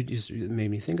 So you just made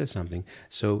me think of something.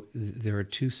 So there are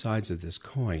two sides of this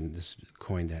coin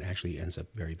that actually ends up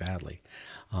very badly.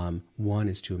 One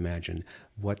is to imagine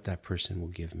what that person will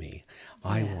give me.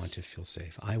 I want to feel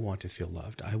safe. I want to feel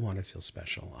loved. I want to feel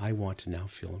special. I want to now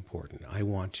feel important. I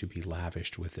want to be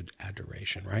lavished with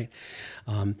adoration, right?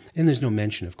 And there's no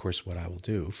mention, of course, what I will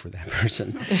do for that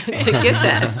person. to get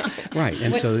that. Right.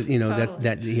 And so, Totally.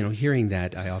 that hearing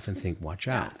that, I often think, watch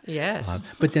out. Yes.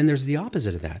 But then there's the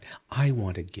opposite of that. I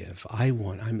want to give.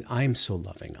 I'm so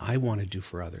loving. I want to do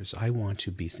for others. I want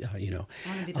to be, I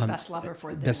want to be the best lover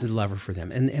for them. best lover for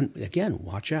them. And again,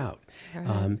 watch out.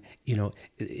 Right.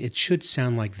 It should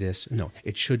sound like this. No,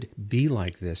 it should be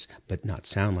like this, but not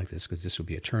sound like this, because this would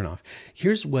be a turnoff.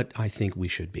 Here's what I think we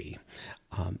should be.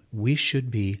 We should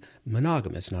be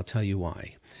monogamous, and I'll tell you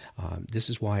why. This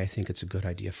is why I think it's a good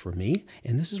idea for me,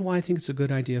 and this is why I think it's a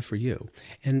good idea for you.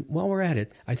 And while we're at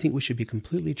it, I think we should be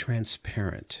completely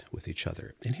transparent with each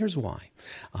other. And here's why.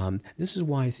 This is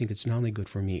why I think it's not only good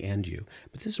for me and you,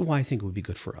 but this is why I think it would be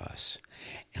good for us.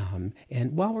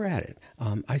 And while we're at it,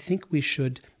 I think we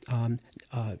should,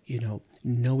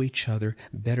 know each other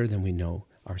better than we know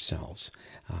ourselves.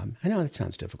 I know that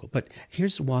sounds difficult, but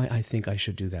here's why I think I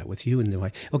should do that with you. And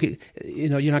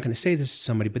you're not going to say this to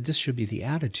somebody, but this should be the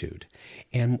attitude.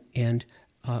 And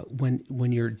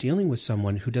when you're dealing with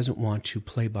someone who doesn't want to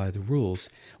play by the rules,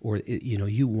 or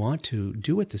you want to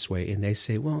do it this way, and they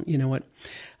say, well, you know what,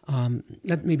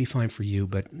 that may be fine for you,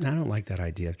 but I don't like that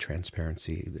idea of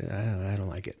transparency. I don't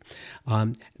like it.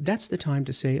 That's the time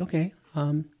to say, okay,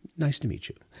 nice to meet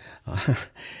you,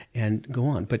 and go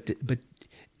on. But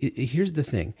here's the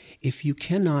thing. If you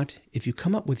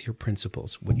come up with your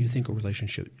principles, what you think a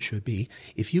relationship should be,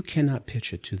 if you cannot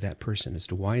pitch it to that person as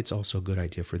to why it's also a good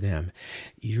idea for them,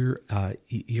 you're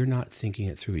not thinking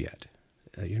it through yet.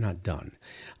 You're not done.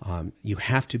 You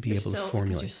have to be able to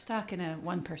formulate. Because you're stuck in a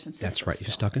one-person system. That's right. Still.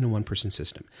 You're stuck in a one-person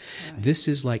system. Right. This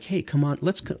is like, hey, come on,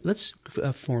 let's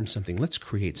form something. Let's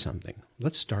create something.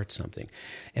 Let's start something.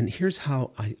 And here's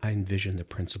how I envision the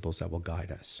principles that will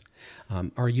guide us.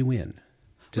 Are you in?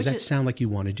 Does that sound like you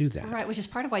want to do that? Right, which is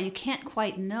part of why you can't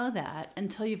quite know that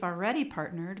until you've already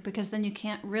partnered, because then you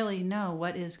can't really know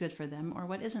what is good for them or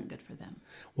what isn't good for them.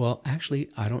 Well, actually,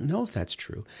 I don't know if that's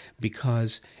true,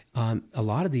 because a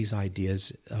lot of these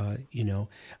ideas,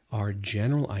 are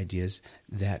general ideas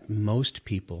that most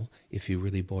people, if you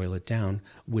really boil it down,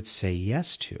 would say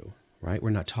yes to, right? We're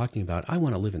not talking about, I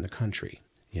want to live in the country.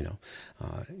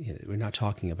 We're not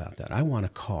talking about that. I want a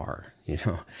car.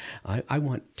 I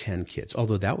want 10 kids.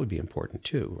 Although that would be important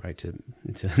too, right?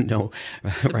 To know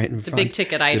right in front. The big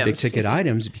ticket items. The big ticket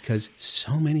items, because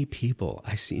so many people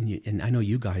I see, and I know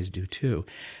you guys do too.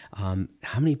 How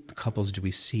many couples do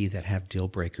we see that have deal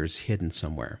breakers hidden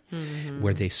somewhere,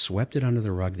 where they swept it under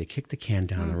the rug, they kicked the can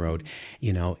down the road,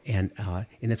 and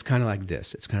it's kind of like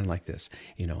this. It's kind of like this.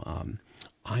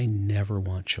 I never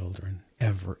want children.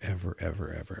 Ever, ever,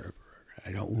 ever, ever, ever.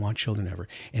 I don't want children ever.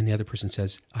 And the other person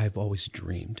says, I've always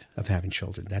dreamed of having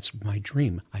children. That's my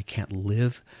dream. I can't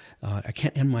I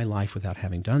can't end my life without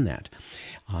having done that.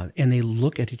 And they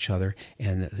look at each other,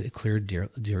 and the clear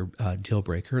deal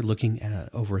breaker, looking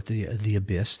over at the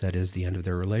abyss that is the end of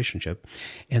their relationship.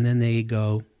 And then they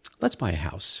go, let's buy a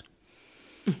house.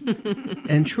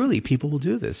 And truly, people will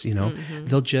do this.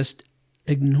 They'll just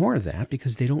ignore that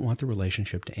because they don't want the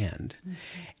relationship to end.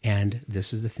 And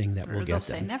this is the thing that will get them. They'll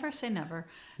say, never say never.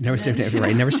 Never say never,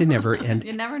 right? Never say never. And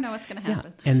you never know what's going to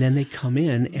happen. And then they come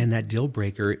in, and that deal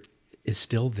breaker is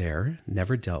still there,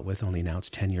 never dealt with, only now it's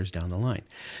 10 years down the line.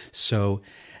 So,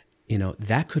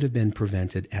 that could have been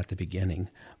prevented at the beginning,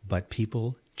 but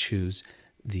people choose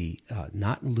the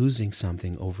not losing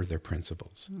something over their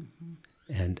principles. Mm-hmm.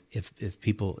 And if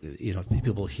people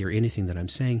hear anything that I'm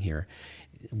saying here,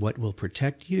 what will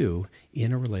protect you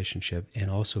in a relationship and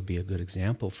also be a good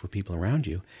example for people around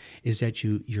you is that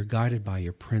you're guided by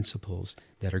your principles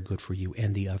that are good for you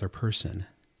and the other person,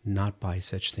 not by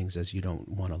such things as you don't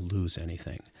want to lose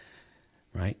anything,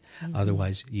 right? Mm-hmm.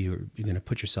 Otherwise, you're going to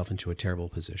put yourself into a terrible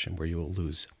position where you will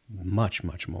lose much,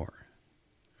 much more,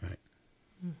 right?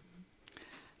 Mm-hmm.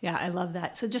 Yeah, I love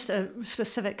that. So just a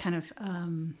specific kind of...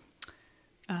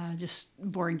 just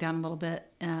boring down a little bit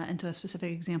into a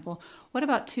specific example. What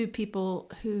about two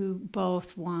people who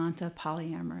both want a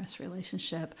polyamorous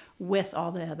relationship with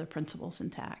all the other principles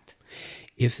intact?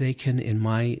 If they can, in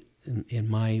my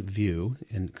view,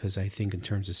 and because I think in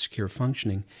terms of secure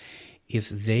functioning, if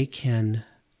they can,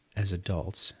 as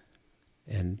adults,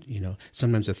 And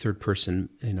sometimes a third person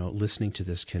listening to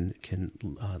this can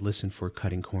listen for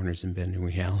cutting corners and bending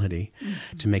reality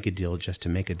to make a deal just to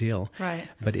make a deal. Right.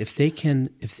 But if they can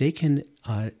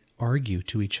argue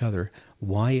to each other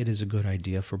why it is a good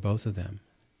idea for both of them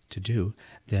to do,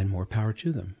 then more power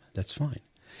to them. That's fine.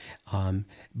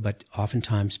 But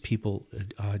oftentimes people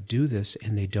do this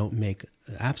and they don't make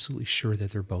absolutely sure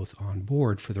that they're both on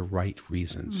board for the right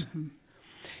reasons.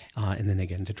 And then they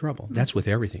get into trouble. That's with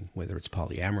everything, whether it's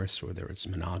polyamorous, or whether it's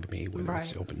monogamy, whether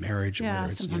it's open marriage, or whether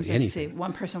it's sometimes anything. see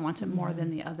one person wants it more than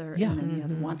the other, and then the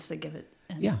other wants to give it.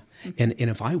 And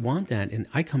if I want that, and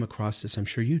I come across this, I'm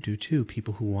sure you do too,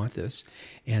 people who want this,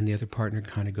 and the other partner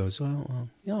kind of goes,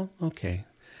 okay.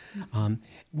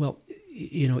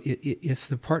 If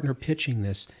the partner pitching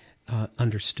this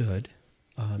understood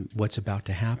what's about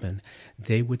to happen,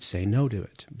 they would say no to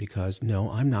it, because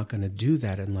no, I'm not going to do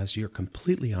that unless you're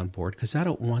completely on board, because I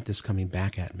don't want this coming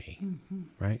back at me,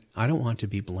 right? I don't want to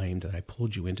be blamed that I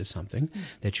pulled you into something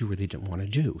that you really didn't want to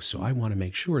do. So I want to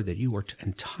make sure that you are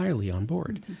entirely on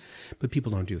board. But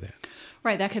people don't do that.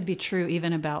 Right. That could be true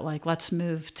even about let's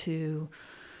move to,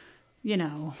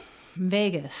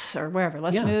 Vegas or wherever.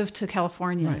 Let's move to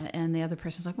California. Right. And the other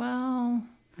person's like, well...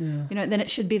 Yeah. Then it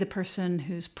should be the person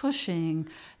who's pushing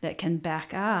that can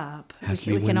back up.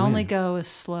 We can only go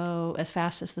as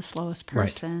fast as the slowest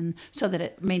person, so that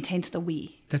it maintains the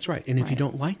we. That's right. And if you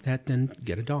don't like that, then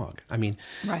get a dog. I mean,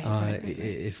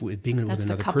 if being with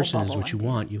another person is what you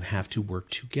want, you have to work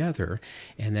together.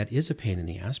 And that is a pain in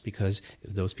the ass, because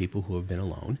those people who have been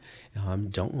alone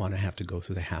don't want to have to go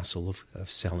through the hassle of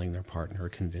selling their partner,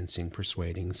 convincing,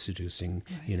 persuading, seducing,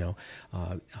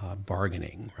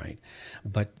 bargaining, right?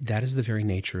 But that is the very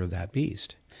nature of that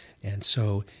beast. And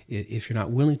so if you're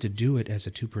not willing to do it as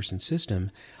a two-person system,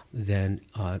 then,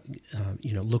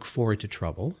 look forward to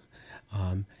trouble.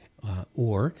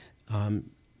 Or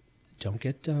don't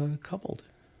get coupled.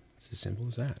 It's as simple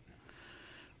as that.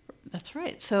 That's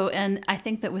right. So, and I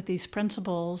think that with these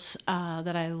principles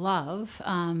that I love,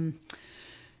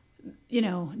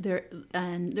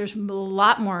 there's a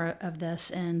lot more of this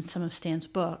in some of Stan's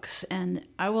books. And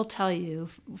I will tell you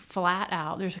flat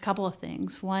out, there's a couple of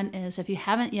things. One is, if you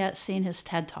haven't yet seen his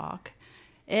TED Talk,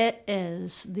 it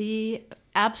is the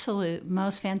absolute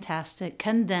most fantastic,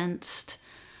 condensed,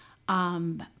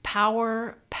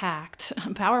 power-packed,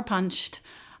 power-punched,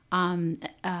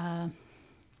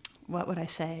 what would I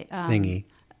say? Thingy.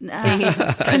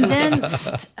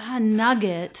 Condensed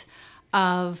nugget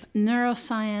of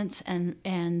neuroscience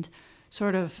and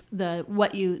sort of the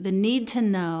need to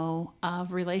know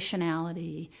of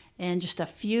relationality in just a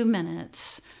few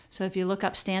minutes. So if you look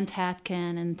up Stan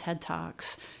Tatkin and TED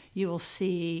Talks, you will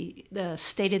see the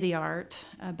state of the art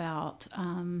about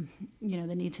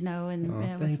the need to know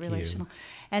and with relational.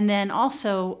 And then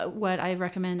also what I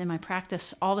recommend in my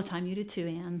practice all the time, you do too,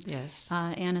 Anne. Yes.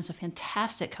 Anne is a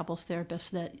fantastic couples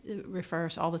therapist that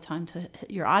refers all the time to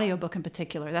your audiobook in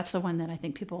particular. That's the one that I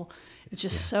think it's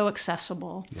just so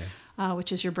accessible,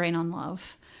 which is Your Brain on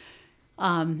Love.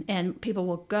 And people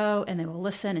will go and they will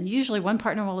listen, and usually one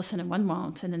partner will listen and one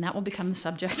won't, and then that will become the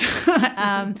subject.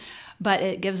 But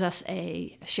it gives us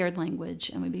a shared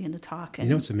language, and we begin to talk.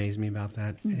 And, what's amazed me about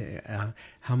that?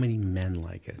 How many men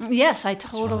like it? Yes, I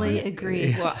totally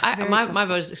agree. Well, my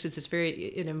vote is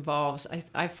it involves.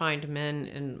 I find men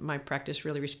in my practice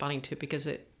really responding to it because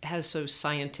it has so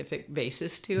scientific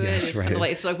basis to it. Yes, it's right. kind of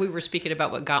it's like we were speaking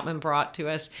about what Gottman brought to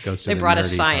us. They brought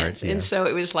us science. Part, yes. And so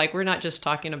it was like, we're not just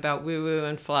talking about woo-woo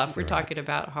and fluff. We're talking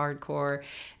about hardcore.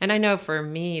 And I know for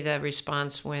me, the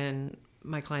response when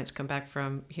my clients come back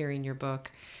from hearing your book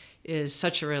is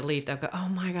such a relief. They'll go, oh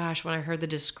my gosh, when I heard the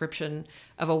description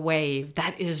of a wave,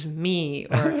 that is me.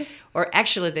 Or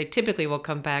actually, they typically will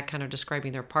come back kind of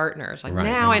describing their partners. Like,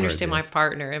 now I understand my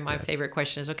partner. And my favorite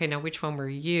question is, okay, now which one were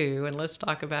you? And let's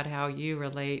talk about how you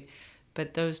relate.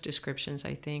 But those descriptions,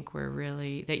 I think, were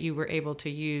really, that you were able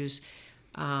to use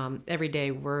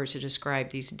everyday words to describe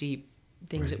these deep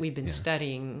things that we've been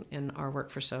studying in our work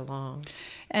for so long.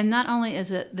 And not only is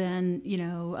it then,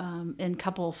 in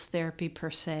couples therapy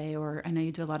per se, or I know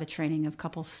you do a lot of training of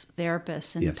couples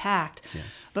therapists in PACT,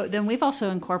 but then we've also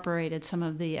incorporated some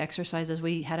of the exercises.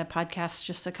 We had a podcast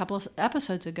just a couple of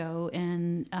episodes ago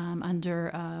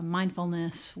under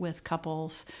mindfulness with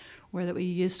couples, where that we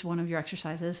used one of your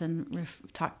exercises and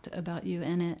talked about you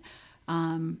in it,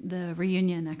 the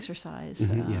reunion exercise,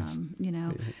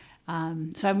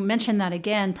 So I mentioned that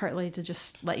again, partly to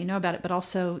just let you know about it, but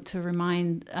also to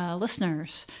remind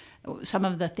listeners some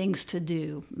of the things to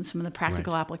do, some of the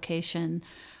practical application.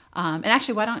 And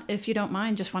actually, if you don't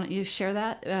mind, why don't you share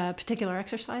that particular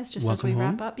exercise just Welcome as we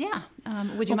home? wrap up? Yeah.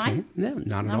 Would you mind? No,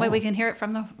 not at That all. way we can hear it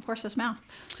from the horse's mouth,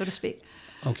 so to speak.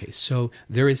 Okay, so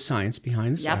there is science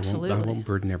behind this. Yeah, absolutely. I won't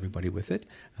burden everybody with it,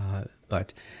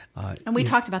 but And we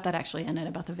talked about that actually in it,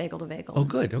 about the vagal to vagal. oh,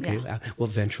 good. Okay. Yeah. Well,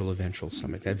 ventral to ventral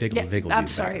stomach. Vagal to vagal. I'm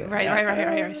is sorry. that.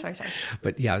 Right. Sorry.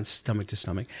 But yeah, it's stomach to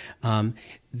stomach.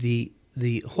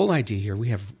 The whole idea here, we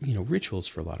have rituals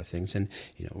for a lot of things, and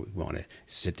we want to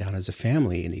sit down as a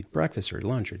family and eat breakfast or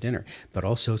lunch or dinner. But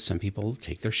also, some people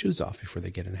take their shoes off before they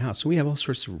get in the house. So we have all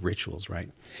sorts of rituals, right?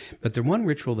 But the one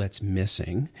ritual that's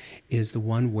missing is the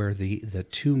one where the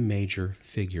two major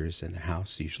figures in the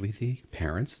house, usually the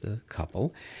parents, the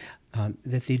couple,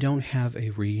 that they don't have a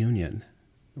reunion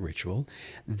ritual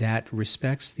that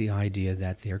respects the idea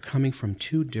that they are coming from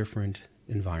two different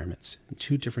environments,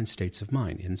 two different states of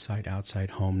mind, inside,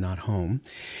 outside, home, not home,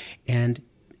 and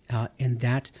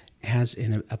that has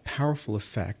a powerful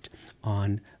effect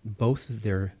on both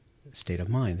their state of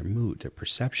mind, their mood, their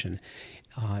perception.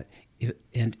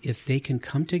 And if they can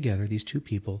come together, these two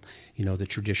people, the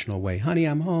traditional way, honey,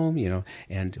 I'm home,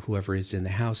 and whoever is in the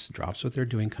house drops what they're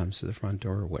doing, comes to the front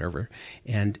door or whatever,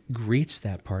 and greets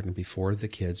that partner before the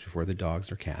kids, before the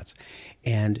dogs or cats,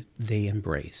 and they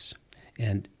embrace.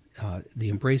 And the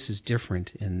embrace is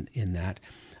different in that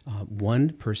one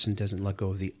person doesn't let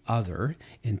go of the other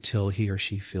until he or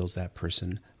she feels that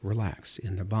person relax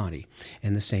in their body.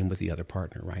 And the same with the other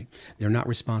partner, right? They're not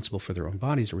responsible for their own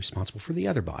bodies, they're responsible for the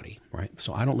other body, right?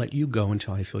 So I don't let you go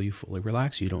until I feel you fully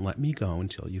relax. You don't let me go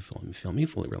until you feel me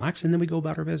fully relax, and then we go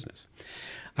about our business.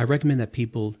 I recommend that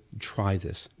people try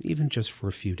this, even just for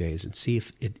a few days, and see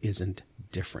if it isn't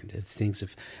different.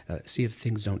 See if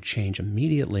things don't change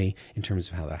immediately in terms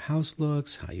of how the house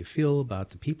looks, how you feel about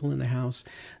the people in the house,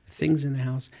 the things in the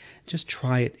house. Just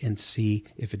try it and see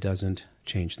if it doesn't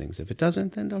change things. If it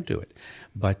doesn't, then don't do it.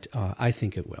 But I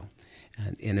think it will.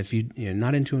 And if you're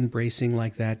not into embracing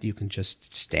like that, you can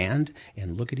just stand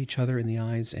and look at each other in the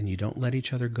eyes, and you don't let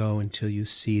each other go until you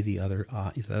see the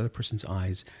other person's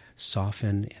eyes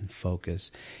soften and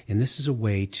focus. And this is a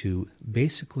way to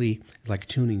basically, like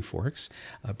tuning forks,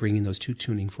 bringing those two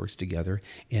tuning forks together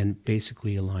and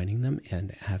basically aligning them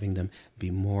and having them be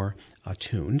more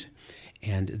attuned.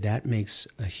 And that makes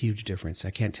a huge difference. I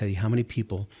can't tell you how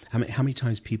many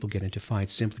times people get into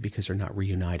fights simply because they're not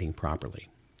reuniting properly.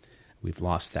 We've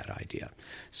lost that idea.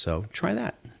 So try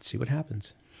that. See what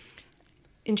happens.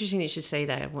 Interesting that you should say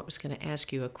that. I was going to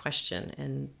ask you a question.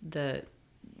 And the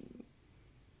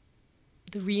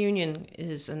reunion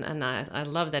is, and I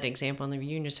love that example, and the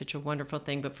reunion is such a wonderful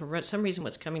thing. But for some reason,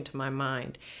 what's coming to my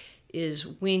mind is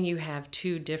when you have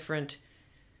two different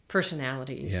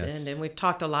personalities. Yes. And we've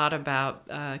talked a lot about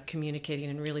communicating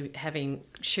and really having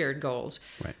shared goals.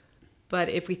 Right. But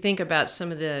if we think about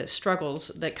some of the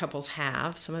struggles that couples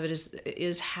have, some of it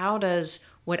is how does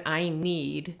what I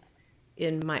need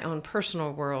in my own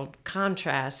personal world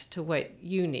contrast to what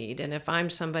you need? And if I'm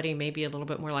somebody maybe a little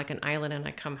bit more like an island and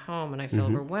I come home and I feel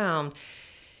overwhelmed,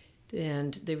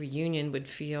 and the reunion would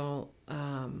feel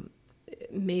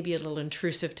maybe a little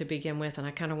intrusive to begin with, and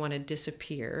I kind of want to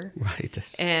disappear. Right.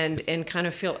 And kind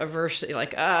of feel averse,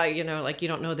 like, like you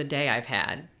don't know the day I've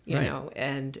had, you Right. know,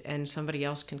 and somebody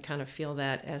else can kind of feel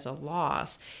that as a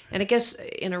loss. And I guess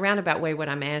in a roundabout way, what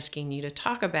I'm asking you to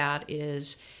talk about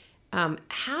is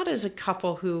how does a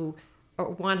couple who are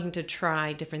wanting to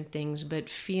try different things but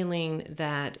feeling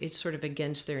that it's sort of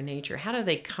against their nature, how do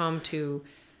they come to...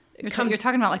 You're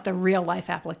talking about like the real life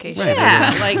application. Right.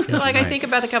 Yeah, like Right. I think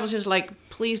about the couples who's like,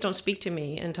 please don't speak to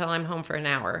me until I'm home for an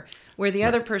hour, where the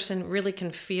other person really can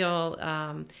feel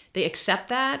they accept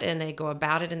that and they go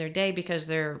about it in their day because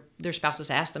their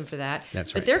spouses asked them for that.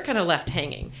 That's But right. they're kind of left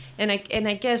hanging. And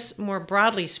I guess more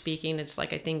broadly speaking, it's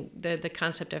like I think the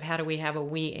concept of how do we have a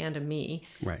we and a me.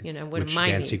 Right. You know, what Which are my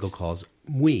Dan needs? Siegel calls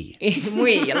we.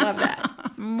 We, I love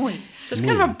that. Muy. So it's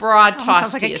kind of a broad Almost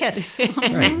toss. sounds like to a kiss.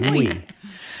 Right. We.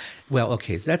 Well,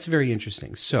 okay, so that's very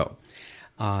interesting. So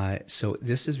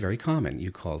this is very common.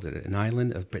 You called it an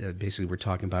island. Basically, we're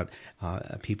talking about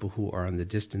people who are on the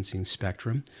distancing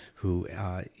spectrum, who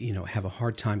have a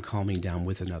hard time calming down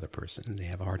with another person. They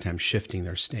have a hard time shifting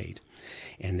their state,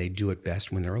 and they do it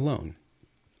best when they're alone.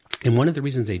 And one of the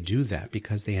reasons they do that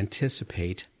because they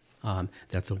anticipate that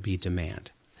there'll be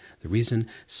demand. The reason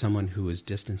someone who is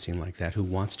distancing like that, who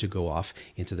wants to go off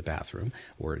into the bathroom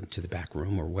or into the back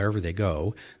room or wherever they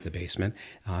go, the basement,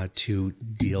 to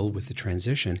deal with the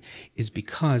transition, is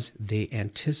because they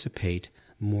anticipate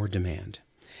more demand.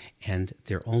 And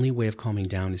their only way of calming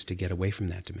down is to get away from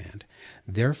that demand.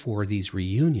 Therefore, these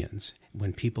reunions,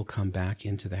 when people come back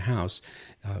into the house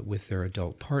with their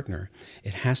adult partner,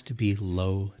 it has to be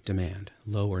low demand,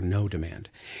 low or no demand.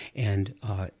 And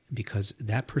because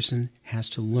that person has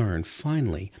to learn,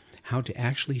 finally, how to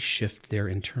actually shift their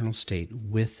internal state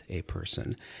with a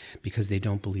person, because they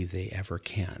don't believe they ever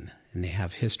can. And they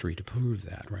have history to prove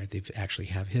that, right? They actually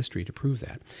have history to prove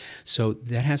that. So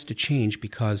that has to change,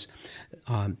 because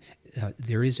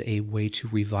there is a way to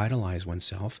revitalize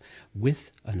oneself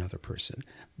with another person,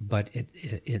 but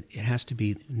it has to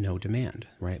be no demand,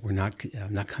 right?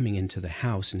 I'm not coming into the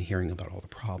house and hearing about all the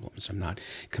problems. I'm not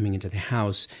coming into the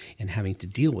house and having to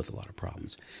deal with a lot of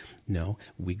problems. No,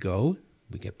 we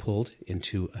get pulled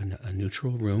into a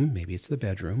neutral room, maybe it's the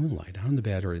bedroom, and lie down on the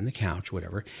bed or in the couch,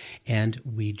 whatever, and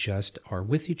we just are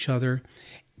with each other.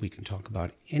 We can talk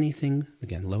about anything,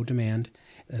 again, low demand,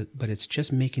 but it's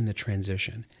just making the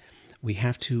transition. We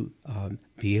have to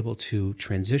be able to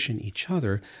transition each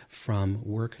other from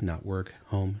work, not work,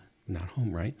 home, not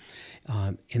home, right?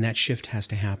 And that shift has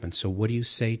to happen. So what do you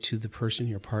say to the person,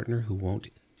 your partner, who won't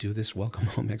do this welcome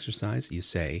home exercise? You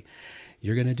say,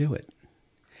 you're going to do it.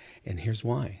 And here's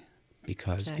why.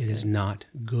 Because it is not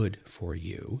good for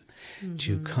you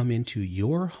to come into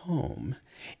your home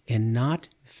and not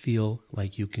feel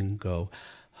like you can go,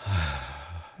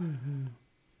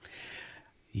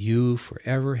 you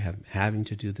forever having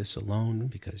to do this alone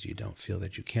because you don't feel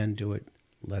that you can do it.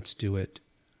 Let's do it.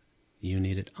 You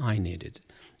need it. I need it.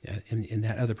 And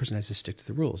that other person has to stick to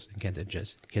the rules and can't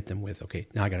just hit them with, okay,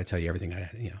 now I got to tell you everything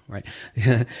right?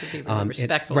 To be really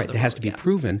respectful. Right. It has to be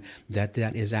proven that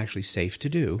is actually safe to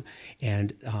do.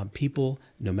 And people,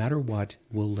 no matter what,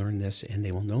 will learn this, and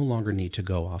they will no longer need to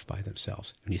go off by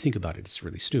themselves. When you think about it, it's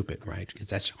really stupid, right? Because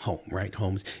that's home, right?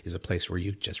 Home is a place where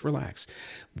you just relax.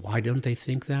 Why don't they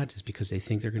think that? It's because they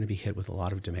think they're going to be hit with a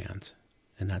lot of demands.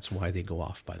 And that's why they go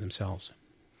off by themselves.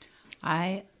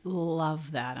 I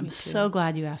love that. I'm so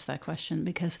glad you asked that question,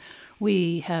 because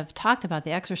we have talked about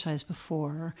the exercise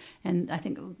before, and I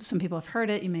think some people have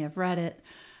heard it, you may have read it,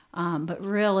 but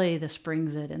really this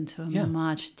brings it into a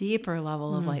much deeper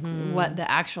level of like what the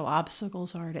actual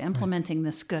obstacles are to implementing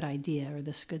this good idea or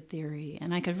this good theory.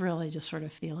 And I could really just sort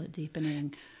of feel it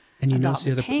deepening. And you notice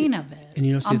the pain of it, and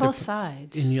you notice on both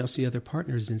sides. And you also see other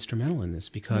partners instrumental in this,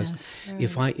 because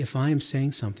if I am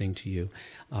saying something to you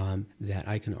that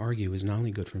I can argue is not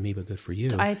only good for me but good for you,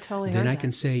 I totally then heard I that.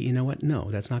 can say, you know what? No,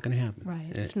 that's not going to happen.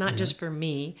 Right. It's not just for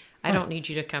me. I don't need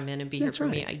you to come in and be here for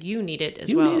me. You need it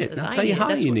as you well need it. as I'll I tell you need how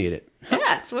it. you need it. Yeah,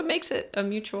 that's what makes it a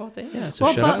mutual thing. Yeah. So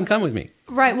shut up and come with me.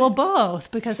 Right. Well,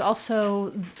 both, because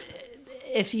also,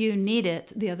 if you need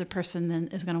it, the other person then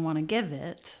is going to want to give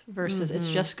it, versus it's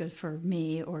just good for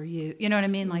me or you. You know what I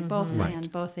mean? Like both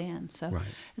and. So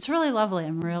it's really lovely.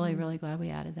 I'm really, really glad we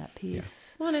added that piece. Yeah.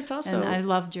 Well, and it's also... And I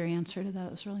loved your answer to that.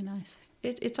 It was really nice.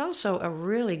 It's also a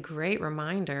really great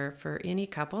reminder for any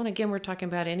couple. And again, we're talking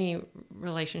about any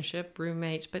relationship,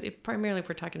 roommates, but primarily if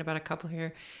we're talking about a couple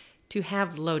here, to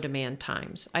have low demand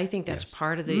times. I think that's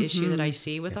part of the issue that I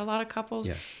see with a lot of couples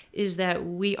is that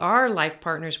we are life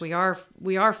partners. We are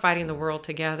fighting the world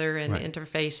together and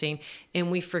interfacing,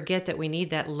 and we forget that we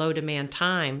need that low demand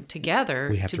time together.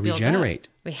 We have to build regenerate. Up.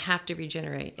 We have to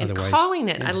regenerate. And Otherwise,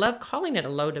 I love calling it a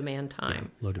low demand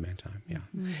time. Yeah, low demand time,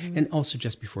 And also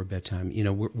just before bedtime,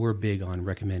 we're big on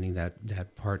recommending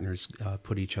that partners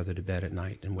put each other to bed at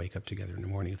night and wake up together in the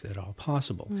morning if at all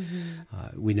possible.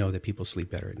 We know that people sleep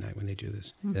better at night when they do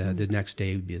this. The next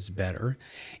day is better.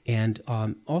 And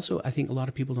also, I think a lot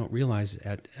of people don't realize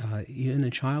that even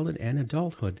in childhood and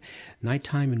adulthood,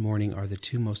 nighttime and morning are the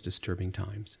two most disturbing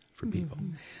times for people.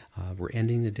 We're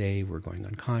ending the day, we're going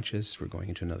unconscious, we're going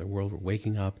into another world, we're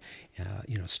waking up,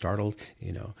 startled,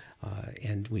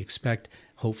 and we expect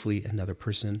hopefully another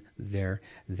person there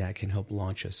that can help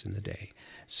launch us in the day.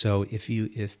 So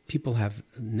if people have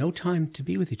no time to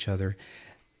be with each other,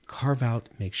 carve out,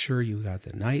 make sure you got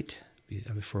the night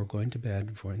before going to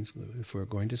bed, before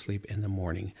going to sleep, in the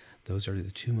morning. Those are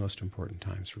the two most important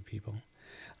times for people.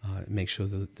 Make sure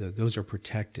that those are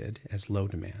protected as low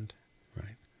demand,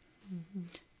 right?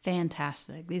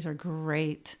 Fantastic. These are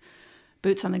great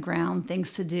boots on the ground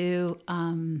things to do.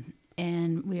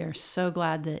 And we are so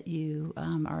glad that you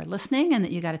are listening and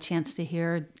that you got a chance to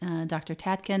hear Dr.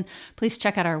 Tatkin. Please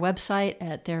check out our website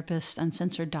at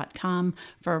therapistuncensored.com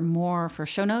for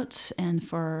show notes and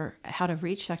for how to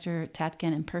reach Dr.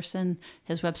 Tatkin in person.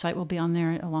 His website will be on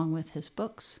there along with his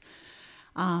books.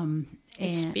 And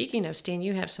speaking of, Stan,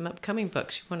 you have some upcoming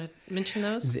books. You want to mention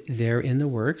those? They're in the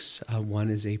works. One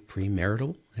is a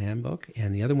premarital handbook,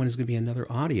 and the other one is going to be another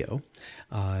audio.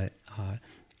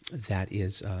 that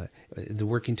is, the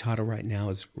working title right now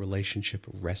is Relationship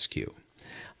Rescue.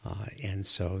 And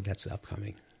so that's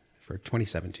upcoming for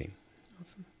 2017.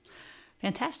 Awesome.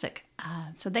 Fantastic.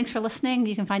 So thanks for listening.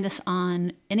 You can find us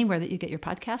on anywhere that you get your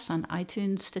podcasts, on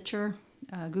iTunes, Stitcher,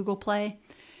 Google Play.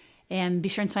 And be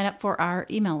sure and sign up for our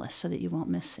email list so that you won't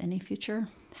miss any future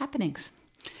happenings.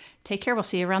 Take care. We'll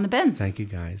see you around the bend. Thank you,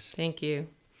 guys. Thank you.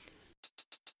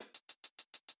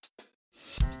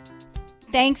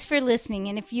 Thanks for listening,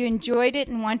 and if you enjoyed it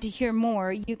and want to hear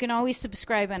more, you can always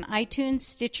subscribe on iTunes,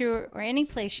 Stitcher, or any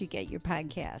place you get your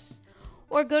podcasts.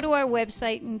 Or go to our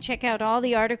website and check out all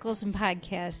the articles and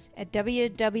podcasts at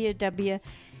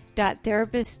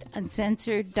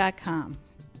www.therapistsuncensored.com.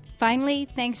 Finally,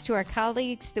 thanks to our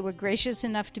colleagues that were gracious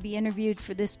enough to be interviewed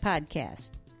for this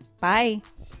podcast. Bye.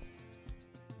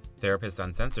 Therapist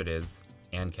Uncensored is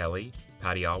Ann Kelly,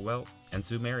 Patty Alwell, and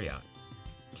Sue Marriott.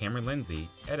 Cameron Lindsay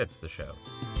edits the show.